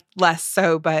liked less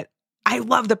so, but I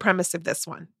love the premise of this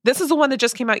one. This is the one that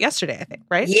just came out yesterday, I think,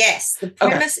 right? Yes. The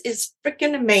premise is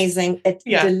freaking amazing. It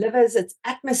delivers. It's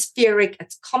atmospheric.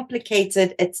 It's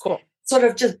complicated. It's sort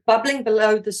of just bubbling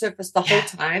below the surface the whole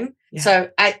time. Yeah. So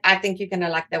I think you're going to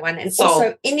like that one. And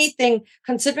also anything,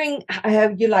 considering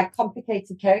you like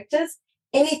complicated characters,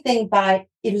 anything by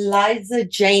Eliza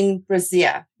Jane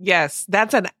Brazier. Yes,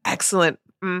 that's an excellent.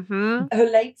 Her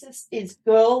latest is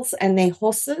Girls and Their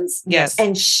Horses. Yes.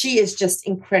 And she is just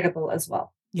incredible as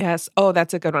well. Yes. Oh,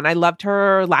 that's a good one. I loved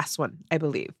her last one, I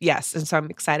believe. Yes. And so I'm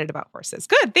excited about horses.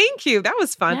 Good. Thank you. That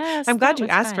was fun. Yes, I'm glad you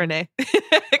asked, Renee.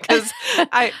 Because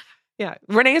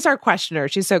Renee is our questioner.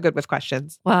 She's so good with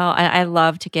questions. Well, I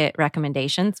love to get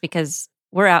recommendations because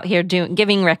we're out here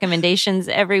giving recommendations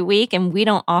every week and we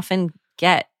don't often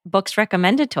get books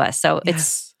recommended to us. So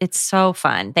it's so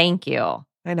fun. Thank you.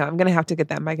 I know. I'm going to have to get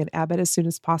that Megan Abbott as soon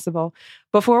as possible.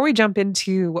 Before we jump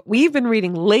into what we've been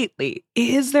reading lately,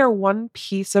 is there one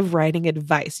piece of writing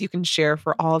advice you can share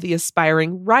for all the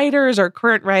aspiring writers or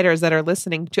current writers that are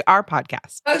listening to our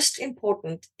podcast? Most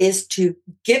important is to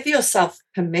give yourself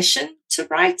permission to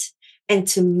write and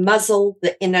to muzzle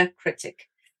the inner critic.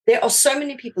 There are so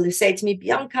many people who say to me,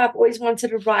 Bianca, I've always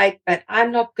wanted to write, but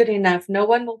I'm not good enough. No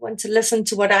one will want to listen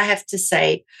to what I have to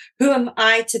say. Who am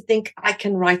I to think I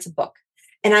can write a book?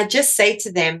 And I just say to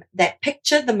them that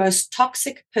picture the most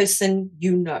toxic person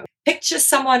you know. Picture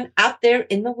someone out there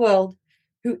in the world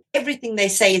who everything they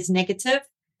say is negative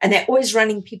and they're always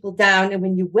running people down. And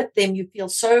when you're with them, you feel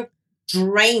so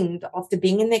drained after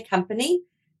being in their company.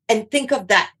 And think of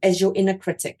that as your inner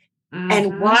critic. Mm-hmm.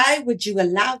 And why would you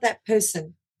allow that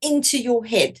person into your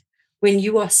head when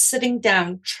you are sitting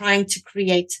down trying to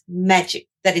create magic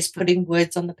that is putting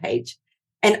words on the page?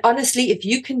 And honestly, if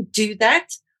you can do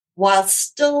that while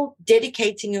still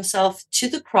dedicating yourself to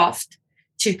the craft,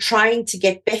 to trying to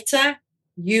get better,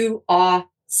 you are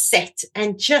set,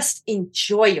 and just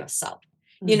enjoy yourself.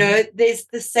 Mm-hmm. You know, there's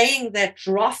the saying that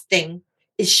drafting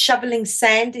is shoveling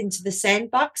sand into the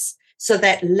sandbox so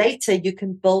that later you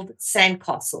can build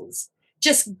sandcastles.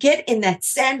 Just get in that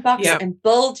sandbox and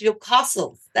build your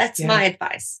castles. That's my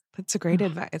advice. That's a great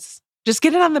advice. Just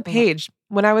get it on the page.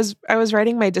 When I was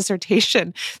writing my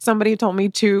dissertation, somebody told me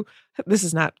to, this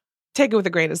is not, take it with a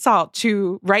grain of salt,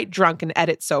 to write drunk and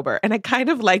edit sober. And I kind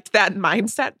of liked that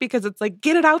mindset because it's like,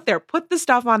 get it out there, put the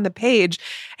stuff on the page,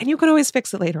 and you can always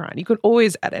fix it later on. You can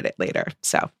always edit it later.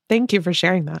 So thank you for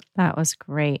sharing that. That was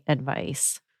great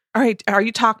advice. All right. Are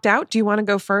you talked out? Do you want to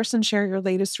go first and share your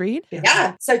latest read?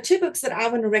 Yeah. So 2 books that I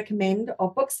want to recommend are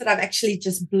books that I've actually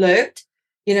just blurbed.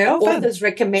 You know, authors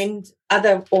recommend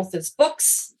other authors'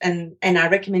 books, and our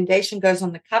recommendation goes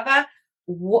on the cover.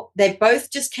 They both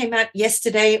just came out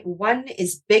yesterday. One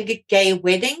is Big Gay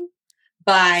Wedding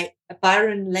by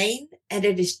Byron Lane, and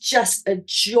it is just a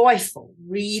joyful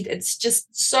read. It's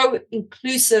just so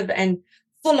inclusive and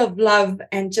full of love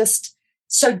and just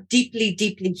so deeply,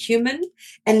 deeply human.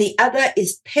 And the other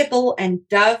is Pebble and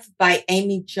Dove by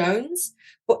Amy Jones.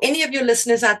 For any of your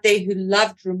listeners out there who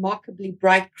loved Remarkably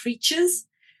Bright Creatures,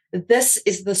 this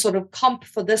is the sort of comp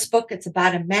for this book. It's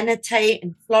about a manatee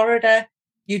in Florida.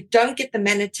 You don't get the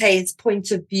manatee's point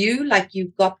of view like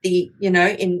you've got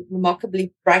in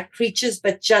Remarkably Bright Creatures,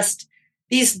 but just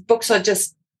these books are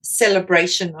just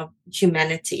celebration of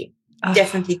humanity.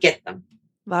 Definitely get them.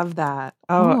 Love that.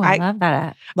 I love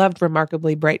that. Loved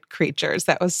Remarkably Bright Creatures.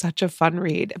 That was such a fun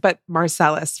read. But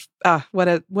Marcellus, what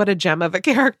a gem of a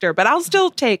character. But I'll still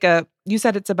take you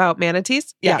said it's about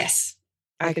manatees? Yes.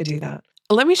 I could do that.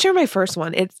 Let me share my first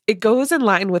one. It goes in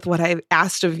line with what I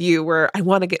asked of you, where I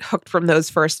want to get hooked from those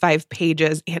first 5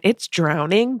 pages, and it's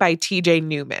Drowning by TJ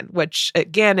Newman, which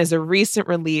again is a recent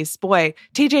release. Boy,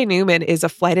 TJ Newman is a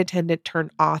flight attendant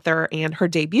turned author, and her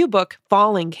debut book,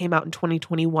 Falling, came out in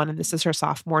 2021, and this is her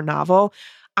sophomore novel.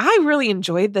 I really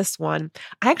enjoyed this one.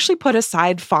 I actually put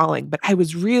aside Falling, but I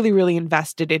was really, really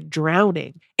invested in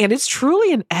Drowning. And it's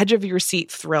truly an edge-of-your-seat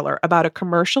thriller about a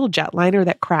commercial jetliner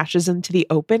that crashes into the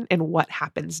open and what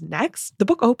happens next. The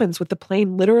book opens with the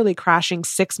plane literally crashing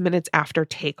 6 minutes after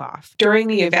takeoff. During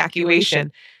the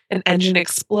evacuation, an engine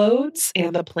explodes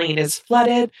and the plane is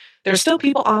flooded. There's still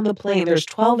people on the plane. There's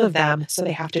 12 of them, so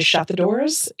they have to shut the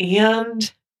doors and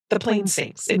the plane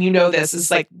sinks. And you know this is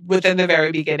like within the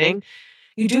very beginning.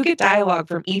 You do get dialogue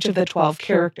from each of the 12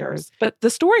 characters, but the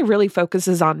story really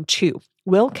focuses on 2,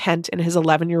 Will Kent and his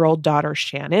 11-year-old daughter,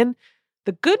 Shannon.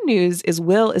 The good news is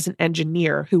Will is an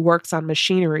engineer who works on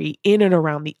machinery in and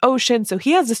around the ocean, so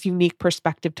he has this unique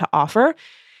perspective to offer,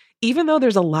 even though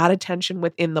there's a lot of tension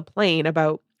within the plane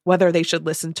about whether they should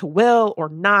listen to Will or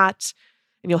not,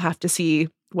 and you'll have to see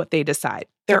what they decide.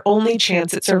 Their only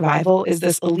chance at survival is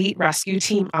this elite rescue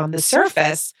team on the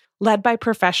surface, led by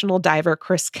professional diver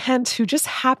Chris Kent, who just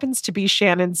happens to be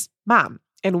Shannon's mom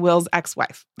and Will's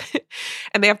ex-wife.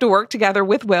 And they have to work together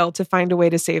with Will to find a way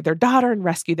to save their daughter and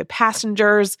rescue the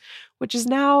passengers, which is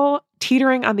now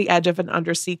teetering on the edge of an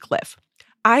undersea cliff.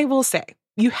 I will say,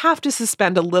 you have to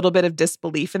suspend a little bit of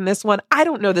disbelief in this one. I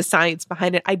don't know the science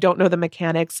behind it. I don't know the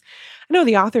mechanics. I know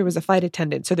the author was a flight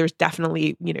attendant, so there's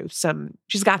definitely,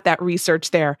 she's got that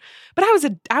research there. But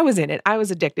I was in it. I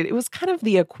was addicted. It was kind of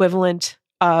the equivalent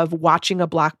of watching a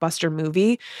blockbuster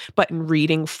movie, but in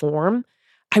reading form.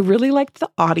 I really liked the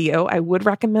audio. I would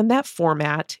recommend that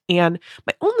format. And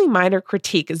my only minor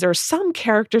critique is there are some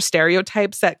character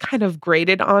stereotypes that kind of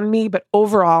grated on me, but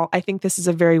overall, I think this is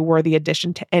a very worthy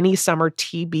addition to any summer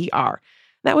TBR.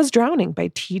 That was Drowning by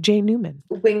TJ Newman.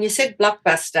 When you said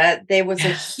blockbuster, there was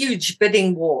a huge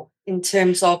bidding war in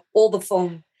terms of all the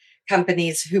film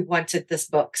companies who wanted this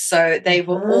book. So they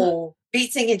were all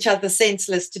beating each other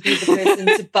senseless to be the person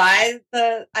to buy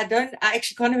I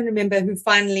actually can't even remember who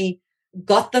finally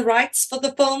got the rights for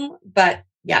the film, but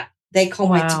yeah, they can't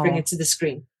wait to bring it to the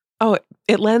screen. Oh,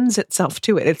 it lends itself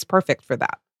to it. It's perfect for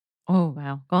that. Oh,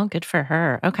 wow. Well, good for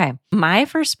her. Okay. My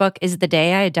first book is The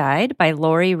Day I Died by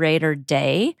Lori Rader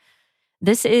Day.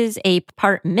 This is a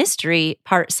part mystery,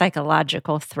 part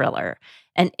psychological thriller.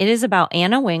 And it is about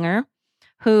Anna Winger,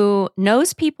 who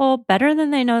knows people better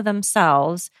than they know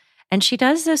themselves. And she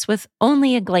does this with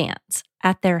only a glance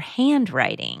at their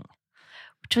handwriting,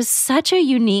 which was such a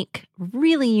unique,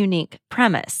 really unique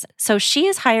premise. So she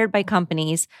is hired by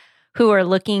companies who are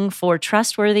looking for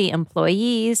trustworthy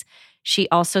employees. She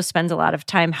also spends a lot of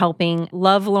time helping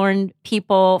lovelorn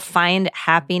people find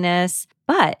happiness.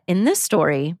 But in this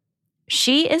story,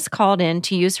 she is called in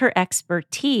to use her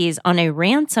expertise on a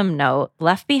ransom note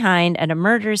left behind at a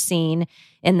murder scene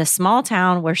in the small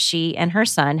town where she and her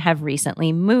son have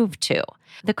recently moved to.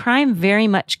 The crime very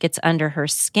much gets under her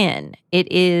skin.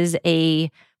 It is a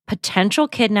potential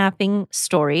kidnapping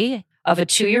story of a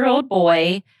 2-year-old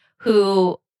boy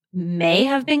who may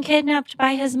have been kidnapped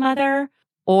by his mother,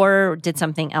 or did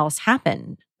something else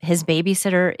happen? His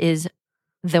babysitter is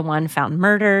the one found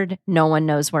murdered. No one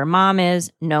knows where mom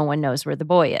is. No one knows where the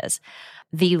boy is.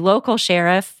 The local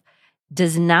sheriff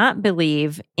does not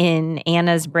believe in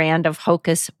Anna's brand of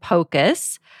hocus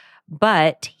pocus,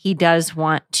 but he does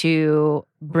want to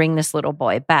bring this little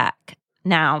boy back.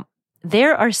 Now,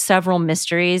 there are several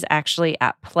mysteries actually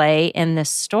at play in this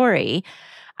story.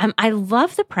 I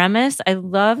love the premise. I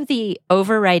love the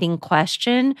overriding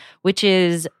question, which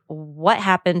is what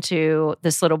happened to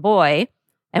this little boy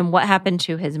and what happened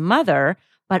to his mother.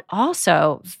 But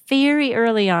also, very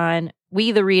early on,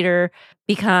 we, the reader,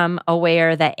 become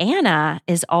aware that Anna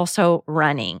is also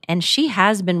running, and she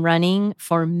has been running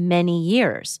for many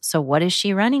years. So what is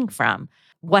she running from?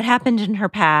 What happened in her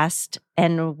past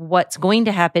and what's going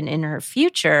to happen in her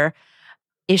future?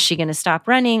 Is she going to stop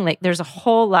running? Like, there's a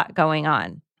whole lot going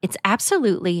on. It's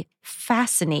absolutely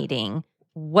fascinating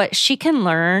what she can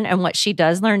learn and what she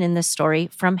does learn in this story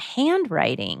from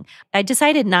handwriting. I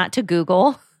decided not to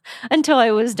Google until I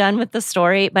was done with the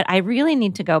story, but I really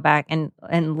need to go back and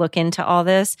look into all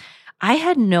this. I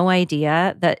had no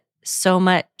idea that so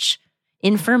much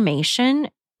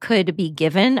information could be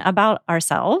given about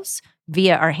ourselves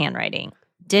via our handwriting.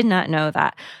 Did not know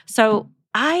that. So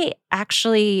I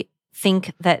actually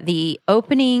think that the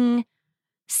opening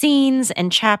scenes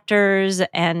and chapters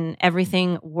and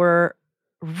everything were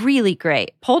really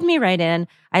great. Pulled me right in.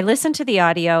 I listened to the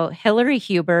audio. Hillary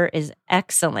Huber is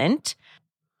excellent.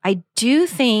 I do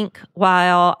think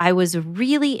while I was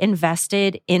really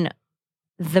invested in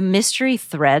the mystery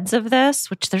threads of this,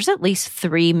 which there's at least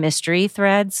 3 mystery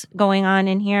threads going on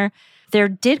in here, there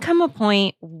did come a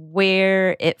point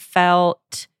where it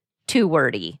felt too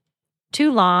wordy,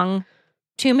 too long,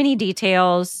 too many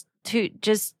details, too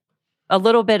just a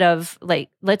little bit of like,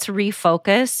 let's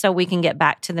refocus so we can get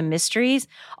back to the mysteries.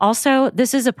 Also,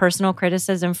 this is a personal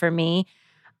criticism for me.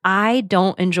 I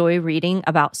don't enjoy reading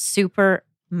about super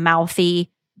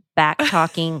mouthy,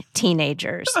 back-talking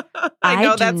teenagers. I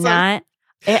know, do not.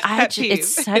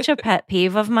 It's such a pet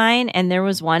peeve of mine. And there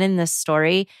was one in this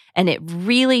story, and it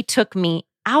really took me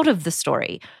out of the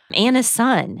story. Anna's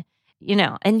son,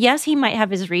 and yes, he might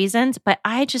have his reasons, but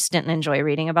I just didn't enjoy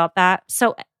reading about that.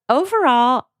 So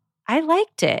overall, I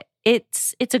liked it.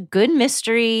 It's a good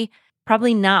mystery,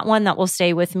 probably not one that will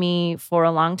stay with me for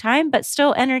a long time, but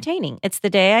still entertaining. It's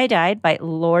The Day I Died by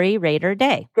Lori Rader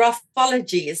Day.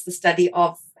 Graphology is the study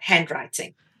of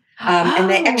handwriting. And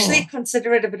they actually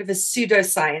consider it a bit of a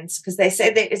pseudoscience because they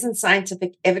say there isn't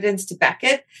scientific evidence to back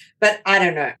it. But I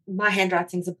don't know. My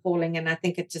handwriting's appalling, and I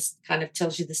think it just kind of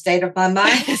tells you the state of my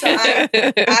mind. So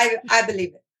I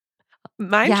believe it.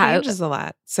 Mine changes a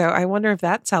lot. So I wonder if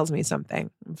that tells me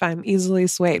something, if I'm easily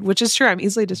swayed, which is true. I'm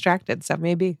easily distracted. So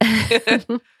maybe.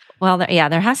 Well,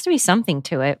 there has to be something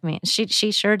to it. I mean,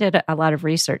 she sure did a lot of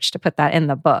research to put that in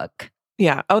the book.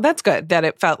 Yeah. Oh, that's good that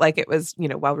it felt like it was,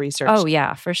 well researched. Oh,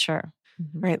 yeah, for sure.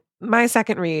 Mm-hmm. Right. My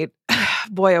second read,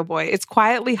 boy, oh boy, it's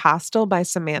Quietly Hostile by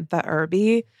Samantha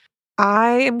Irby. I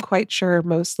am quite sure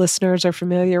most listeners are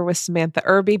familiar with Samantha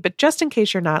Irby, but just in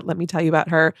case you're not, let me tell you about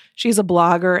her. She's a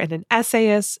blogger and an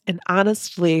essayist, and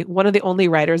honestly, one of the only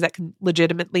writers that can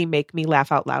legitimately make me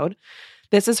laugh out loud.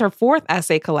 This is her 4th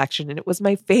essay collection, and it was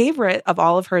my favorite of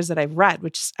all of hers that I've read,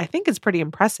 which I think is pretty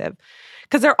impressive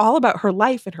because they're all about her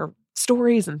life and her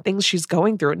stories and things she's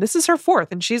going through. And this is her 4th,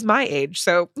 and she's my age.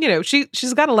 So,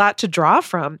 she's got a lot to draw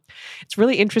from. It's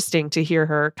really interesting to hear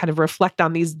her kind of reflect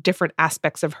on these different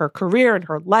aspects of her career and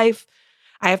her life.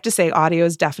 I have to say, audio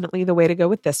is definitely the way to go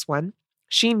with this one.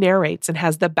 She narrates and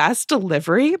has the best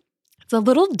delivery. It's a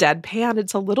little deadpan.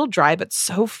 It's a little dry, but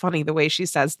so funny the way she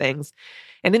says things.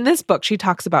 And in this book, she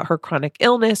talks about her chronic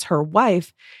illness, her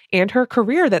wife, and her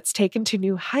career that's taken to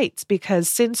new heights because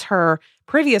since her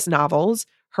previous novels,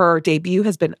 her debut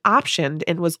has been optioned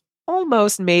and was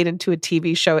almost made into a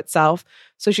TV show itself.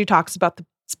 So she talks about the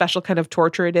special kind of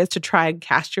torture it is to try and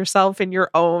cast yourself in your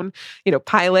own,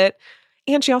 pilot.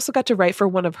 And she also got to write for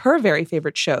one of her very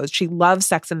favorite shows. She loves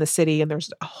Sex and the City, and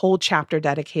there's a whole chapter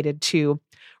dedicated to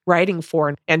writing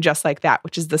for And Just Like That,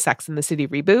 which is the Sex and the City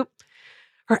reboot.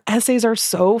 Her essays are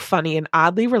so funny and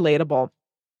oddly relatable.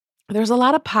 There's a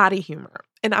lot of potty humor,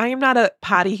 and I am not a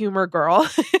potty humor girl.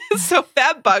 So if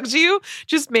that bugs you,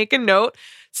 just make a note.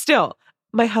 Still,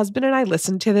 my husband and I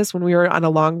listened to this when we were on a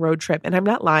long road trip, and I'm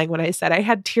not lying when I said I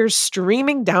had tears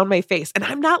streaming down my face. And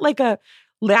I'm not like a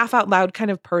laugh out loud kind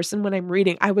of person when I'm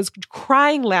reading. I was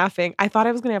crying, laughing. I thought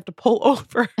I was going to have to pull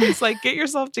over. It's like, get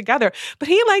yourself together. But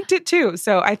he liked it too.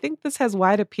 So I think this has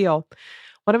wide appeal.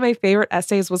 One of my favorite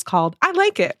essays was called I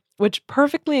Like It, which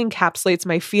perfectly encapsulates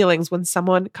my feelings when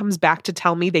someone comes back to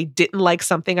tell me they didn't like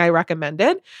something I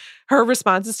recommended. Her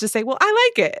response is to say, well,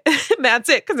 I like it. And that's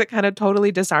it, because it kind of totally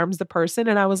disarms the person.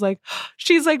 And I was like,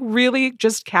 she's like really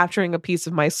just capturing a piece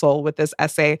of my soul with this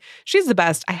essay. She's the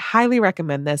best. I highly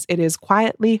recommend this. It is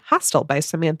Quietly Hostile by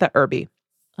Samantha Irby.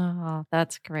 Oh,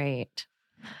 that's great.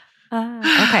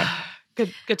 Okay.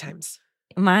 Good times.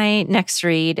 My next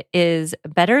read is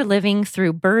Better Living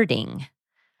Through Birding.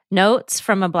 Notes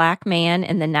from a Black Man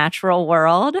in the Natural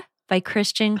World by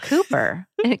Christian Cooper.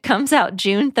 And it comes out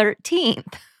June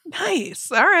 13th.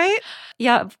 Nice. All right.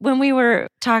 Yeah. When we were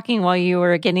talking while you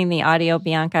were getting the audio,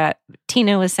 Bianca,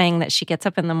 Tina was saying that she gets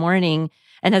up in the morning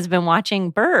and has been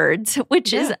watching birds,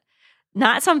 which is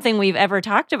not something we've ever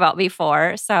talked about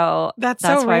before. So that's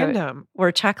so random.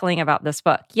 We're chuckling about this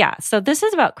book. Yeah. So this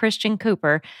is about Christian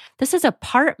Cooper. This is a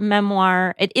part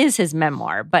memoir. It is his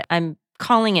memoir, but I'm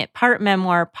calling it part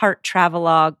memoir, part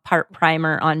travelogue, part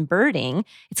primer on birding.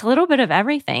 It's a little bit of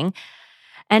everything.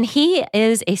 And he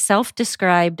is a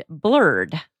self-described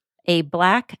blurred, a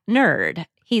Black nerd.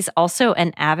 He's also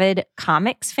an avid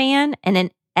comics fan and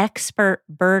an expert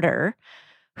birder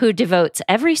who devotes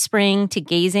every spring to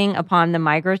gazing upon the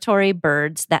migratory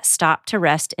birds that stop to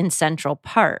rest in Central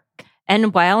Park.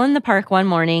 And while in the park one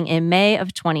morning in May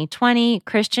of 2020,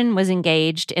 Christian was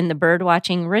engaged in the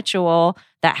birdwatching ritual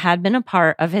that had been a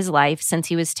part of his life since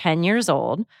he was 10 years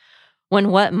old, when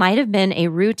what might have been a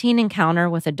routine encounter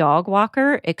with a dog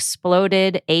walker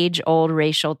exploded age-old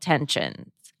racial tensions.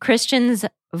 Christian's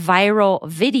viral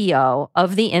video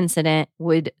of the incident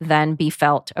would then be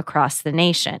felt across the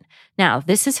nation. Now,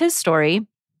 this is his story.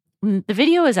 The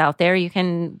video is out there. You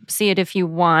can see it if you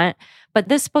want, but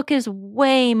this book is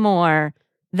way more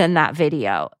than that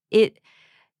video.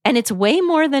 It's way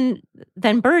more than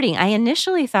birding. I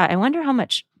initially thought, I wonder how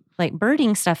much like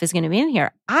birding stuff is going to be in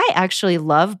here. I actually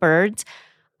love birds.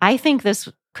 I think this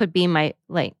could be my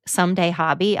like someday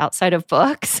hobby outside of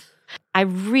books. I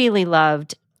really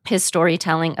loved his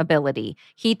storytelling ability.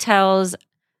 He tells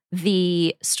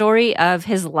the story of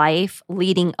his life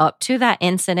leading up to that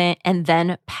incident and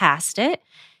then past it.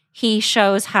 He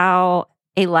shows how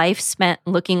a life spent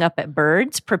looking up at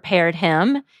birds prepared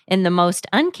him in the most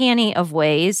uncanny of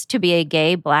ways to be a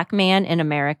gay Black man in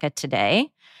America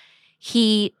today.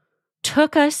 He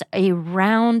took us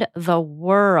around the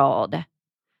world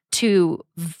to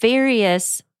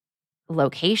various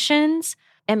locations.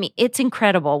 I mean, it's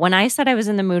incredible. When I said I was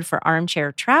in the mood for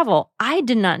armchair travel, I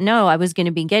did not know I was going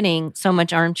to be getting so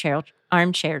much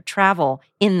armchair travel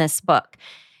in this book.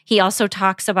 He also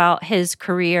talks about his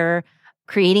career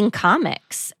creating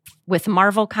comics with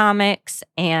Marvel Comics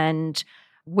and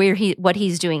what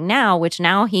he's doing now, which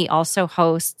now he also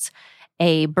hosts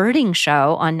a birding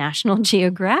show on National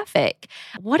Geographic.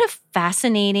 What a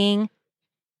fascinating,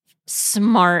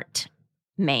 smart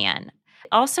man.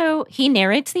 Also, he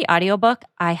narrates the audiobook.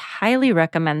 I highly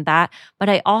recommend that. But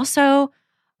I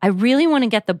really want to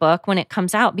get the book when it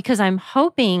comes out because I'm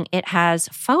hoping it has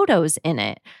photos in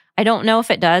it. I don't know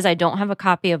if it does. I don't have a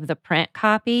copy of the print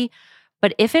copy.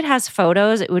 But if it has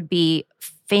photos, it would be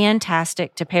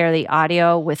fantastic to pair the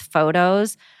audio with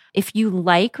photos. If you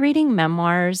like reading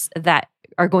memoirs that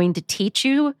are going to teach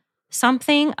you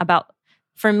something about,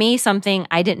 for me, something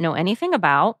I didn't know anything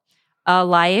about, a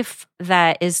life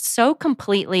that is so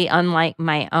completely unlike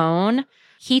my own.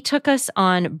 He took us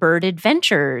on bird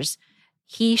adventures.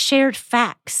 He shared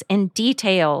facts and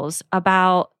details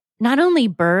about not only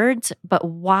birds, but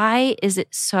why is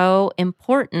it so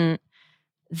important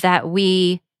that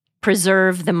we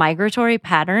preserve the migratory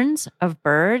patterns of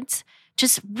birds.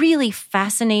 Just really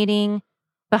fascinating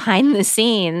behind the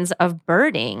scenes of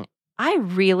birding. I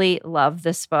really love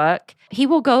this book. He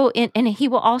will go in and he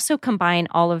will also combine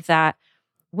all of that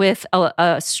with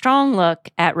a strong look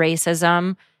at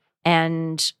racism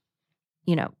and,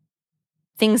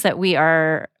 things that we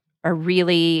are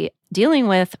really dealing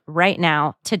with right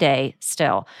now, today,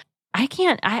 still. I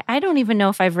don't even know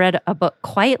if I've read a book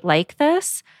quite like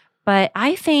this, but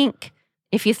I think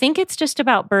if you think it's just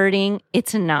about birding,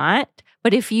 it's not.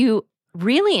 But if you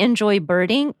really enjoy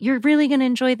birding, you're really going to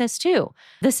enjoy this too.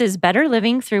 This is Better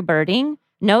Living Through Birding,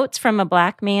 Notes from a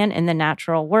Black Man in the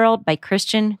Natural World by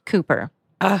Christian Cooper.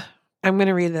 I'm going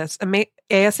to read this.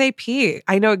 ASAP.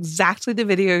 I know exactly the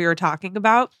video you're talking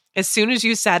about. As soon as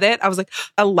you said it, I was like,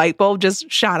 a light bulb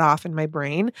just shot off in my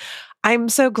brain. I'm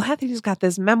so glad that he's got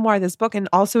this memoir, this book, and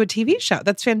also a TV show.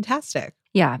 That's fantastic.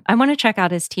 Yeah, I want to check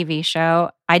out his TV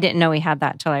show. I didn't know he had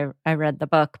that till I read the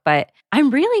book, but I'm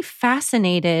really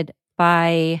fascinated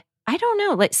by, I don't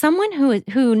know, like someone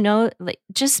who knows, like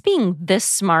just being this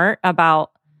smart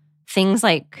about things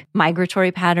like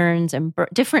migratory patterns and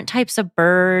different types of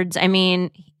birds. I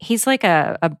mean, he's like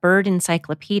a bird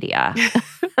encyclopedia.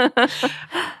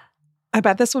 I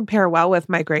bet this would pair well with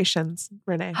Migrations,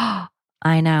 Renee.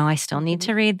 I know. I still need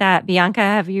to read that. Bianca,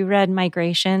 have you read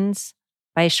Migrations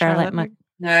by Charlotte?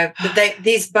 No, but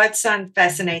these both sound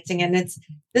fascinating. And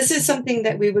this is something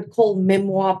that we would call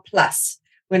memoir plus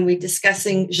when we're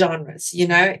discussing genres.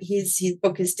 His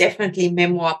book is definitely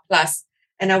memoir plus.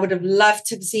 And I would have loved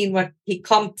to have seen what he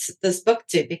comped this book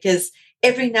to, because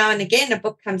every now and again, a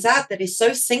book comes out that is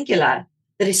so singular,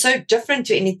 that is so different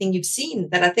to anything you've seen,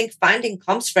 that I think finding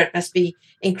comps for it must be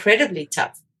incredibly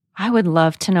tough. I would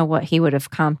love to know what he would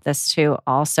have comped this to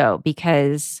also,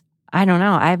 because I don't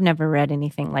know. I've never read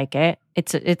anything like it.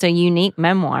 It's a unique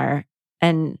memoir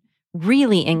and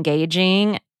really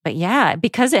engaging. But yeah,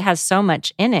 because it has so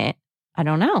much in it, I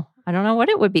don't know. I don't know what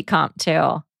it would be comped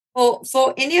to. Well,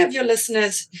 for any of your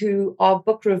listeners who are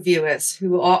book reviewers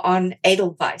who are on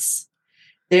Edelweiss,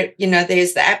 there's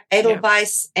the app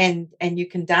Edelweiss, and you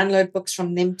can download books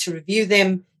from them to review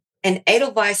them. And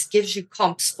Edelweiss gives you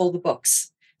comps for the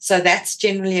books. So that's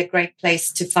generally a great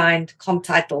place to find comp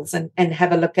titles and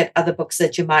have a look at other books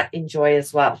that you might enjoy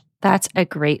as well. That's a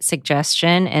great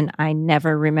suggestion, and I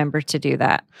never remember to do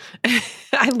that.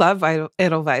 I love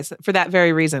Edelweiss for that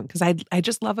very reason, because I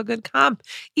just love a good comp,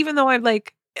 even though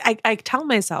I tell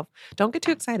myself, don't get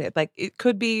too excited. Like, it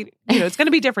could be, it's going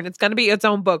to be different. It's going to be its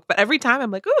own book. But every time I'm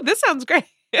like, oh, this sounds great.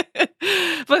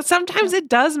 But sometimes it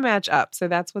does match up. So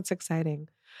that's what's exciting.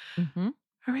 Mm-hmm.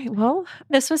 All right. Well,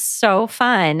 this was so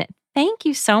fun. Thank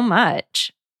you so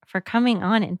much for coming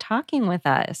on and talking with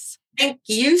us. Thank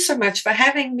you so much for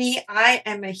having me. I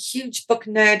am a huge book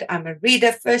nerd. I'm a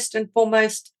reader first and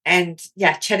foremost. And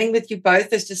yeah, chatting with you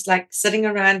both is just like sitting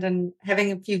around and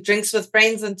having a few drinks with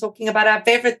friends and talking about our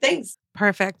favorite things.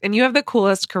 Perfect. And you have the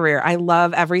coolest career. I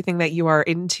love everything that you are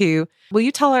into. Will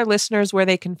you tell our listeners where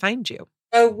they can find you?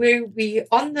 So we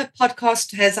on the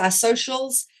podcast has our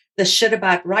socials, The Shit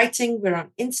About Writing. We're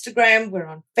on Instagram. We're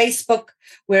on Facebook.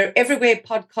 We're everywhere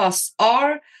podcasts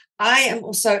are. I am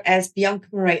also as Bianca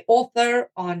Marais author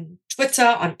on Twitter,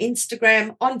 on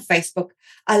Instagram, on Facebook.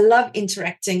 I love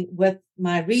interacting with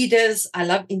my readers. I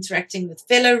love interacting with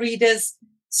fellow readers.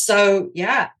 So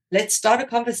yeah, let's start a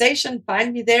conversation.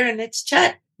 Find me there and let's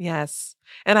chat. Yes.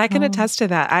 And I can attest to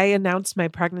that. I announced my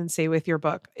pregnancy with your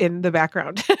book in the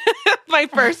background. My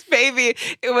first baby.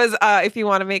 It was if you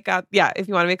want to make God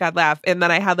laugh. And then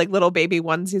I had like little baby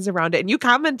onesies around it. And you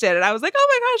commented, and I was like, oh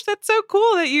my gosh, that's so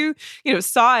cool that you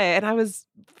saw it. And I was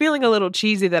feeling a little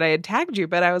cheesy that I had tagged you,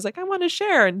 but I was like, I want to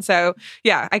share. And so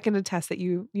yeah, I can attest that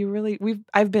you really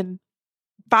I've been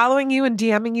following you and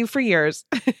DMing you for years.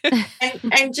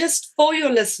 and just for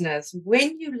your listeners,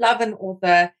 when you love an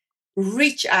author,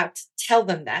 reach out, tell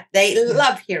them that. They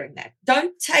love hearing that.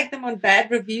 Don't tag them on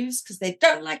bad reviews because they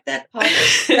don't like that part.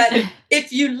 But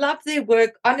if you love their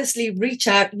work, honestly, reach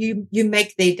out. You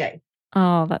make their day.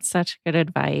 Oh, that's such good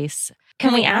advice.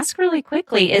 Can we ask really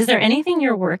quickly, is there anything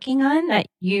you're working on that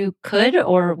you could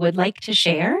or would like to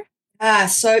share?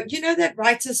 So you know that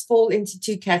writers fall into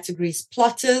two categories,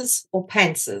 plotters or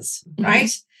pantsers, right?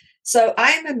 Mm-hmm. So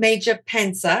I am a major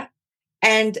pantser.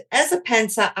 And as a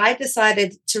pantser, I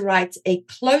decided to write a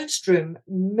closed room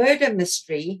murder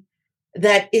mystery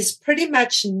that is pretty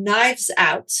much Knives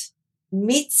Out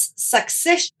meets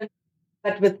Succession,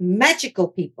 but with magical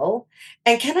people.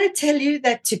 And can I tell you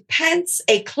that to pants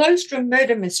a closed room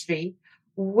murder mystery,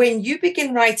 when you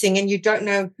begin writing and you don't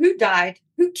know who died,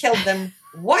 who killed them,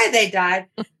 why they died,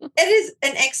 it is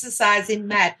an exercise in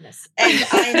madness. And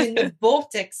I'm in the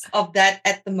vortex of that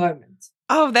at the moment.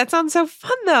 Oh, that sounds so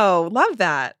fun, though. Love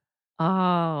that.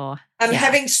 Oh, I'm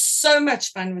having so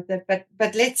much fun with it, but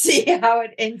let's see how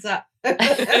it ends up.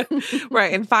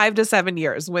 Right. In 5 to 7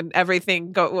 years when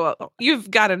everything well, you've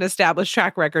got an established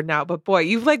track record now, but boy,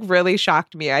 you've like really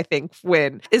shocked me, I think.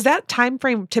 Is that time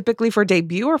frame typically for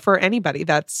debut or for anybody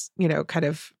that's, kind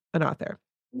of an author?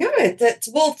 No,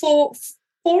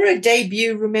 for a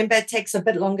debut, remember, it takes a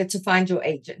bit longer to find your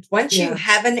agent. Once you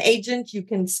have an agent, you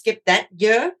can skip that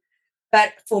year.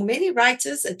 But for many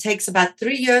writers, it takes about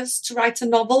 3 years to write a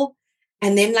novel.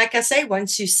 And then, like I say,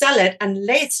 once you sell it,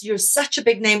 unless you're such a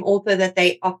big name author that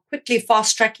they are quickly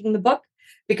fast tracking the book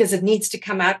because it needs to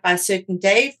come out by a certain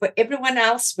day. For everyone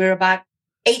else, we're about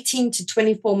 18 to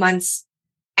 24 months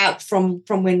out from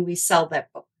when we sell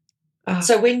that book.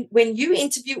 So when you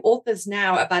interview authors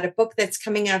now about a book that's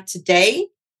coming out today,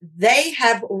 they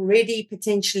have already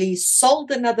potentially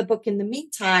sold another book in the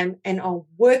meantime and are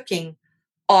working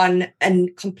on a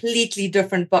completely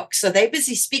different book. So they're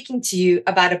busy speaking to you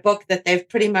about a book that they've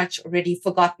pretty much already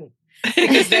forgotten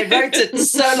because they wrote it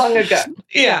so long ago.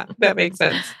 Yeah, that makes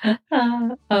sense.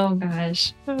 Oh,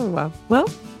 gosh. Oh, well. Well,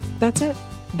 that's it.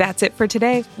 That's it for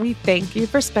today. We thank you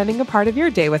for spending a part of your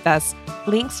day with us.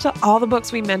 Links to all the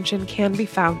books we mentioned can be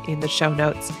found in the show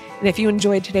notes. And if you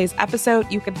enjoyed today's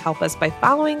episode, you can help us by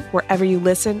following wherever you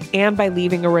listen and by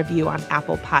leaving a review on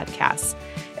Apple Podcasts.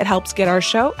 It helps get our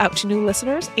show out to new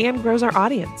listeners and grows our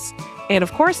audience. And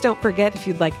of course, don't forget, if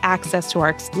you'd like access to our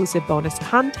exclusive bonus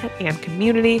content and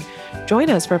community, join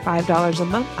us for $5 a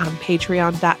month on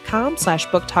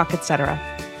patreon.com/booktalk, etc.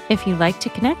 If you'd like to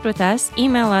connect with us,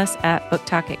 email us at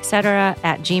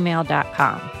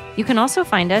booktalketc@gmail.com. You can also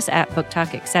find us at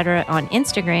booktalketc on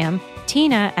Instagram,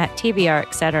 Tina at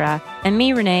tbr, and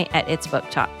me, Renee, at It's Book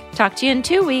Talk. Talk to you in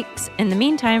 2 weeks. In the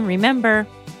meantime, remember,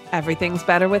 everything's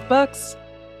better with books.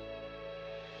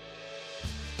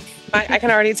 I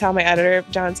can already tell my editor,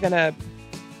 John's going to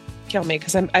kill me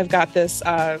because I've got this,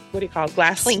 what do you call it?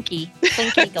 Glass. Clinky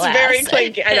glass. It's very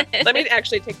clinky. I know. Let me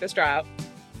actually take this straw out.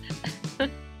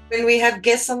 When we have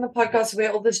guests on the podcast,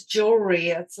 wear all this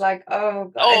jewelry. It's like,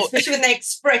 oh, God. Especially when they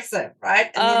express it,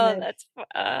 right? And that's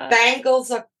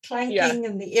bangles are clanking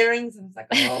and the earrings. And it's like,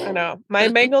 oh. I know. My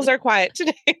bangles are quiet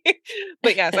today.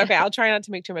 But yes, okay, I'll try not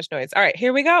to make too much noise. All right,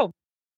 here we go.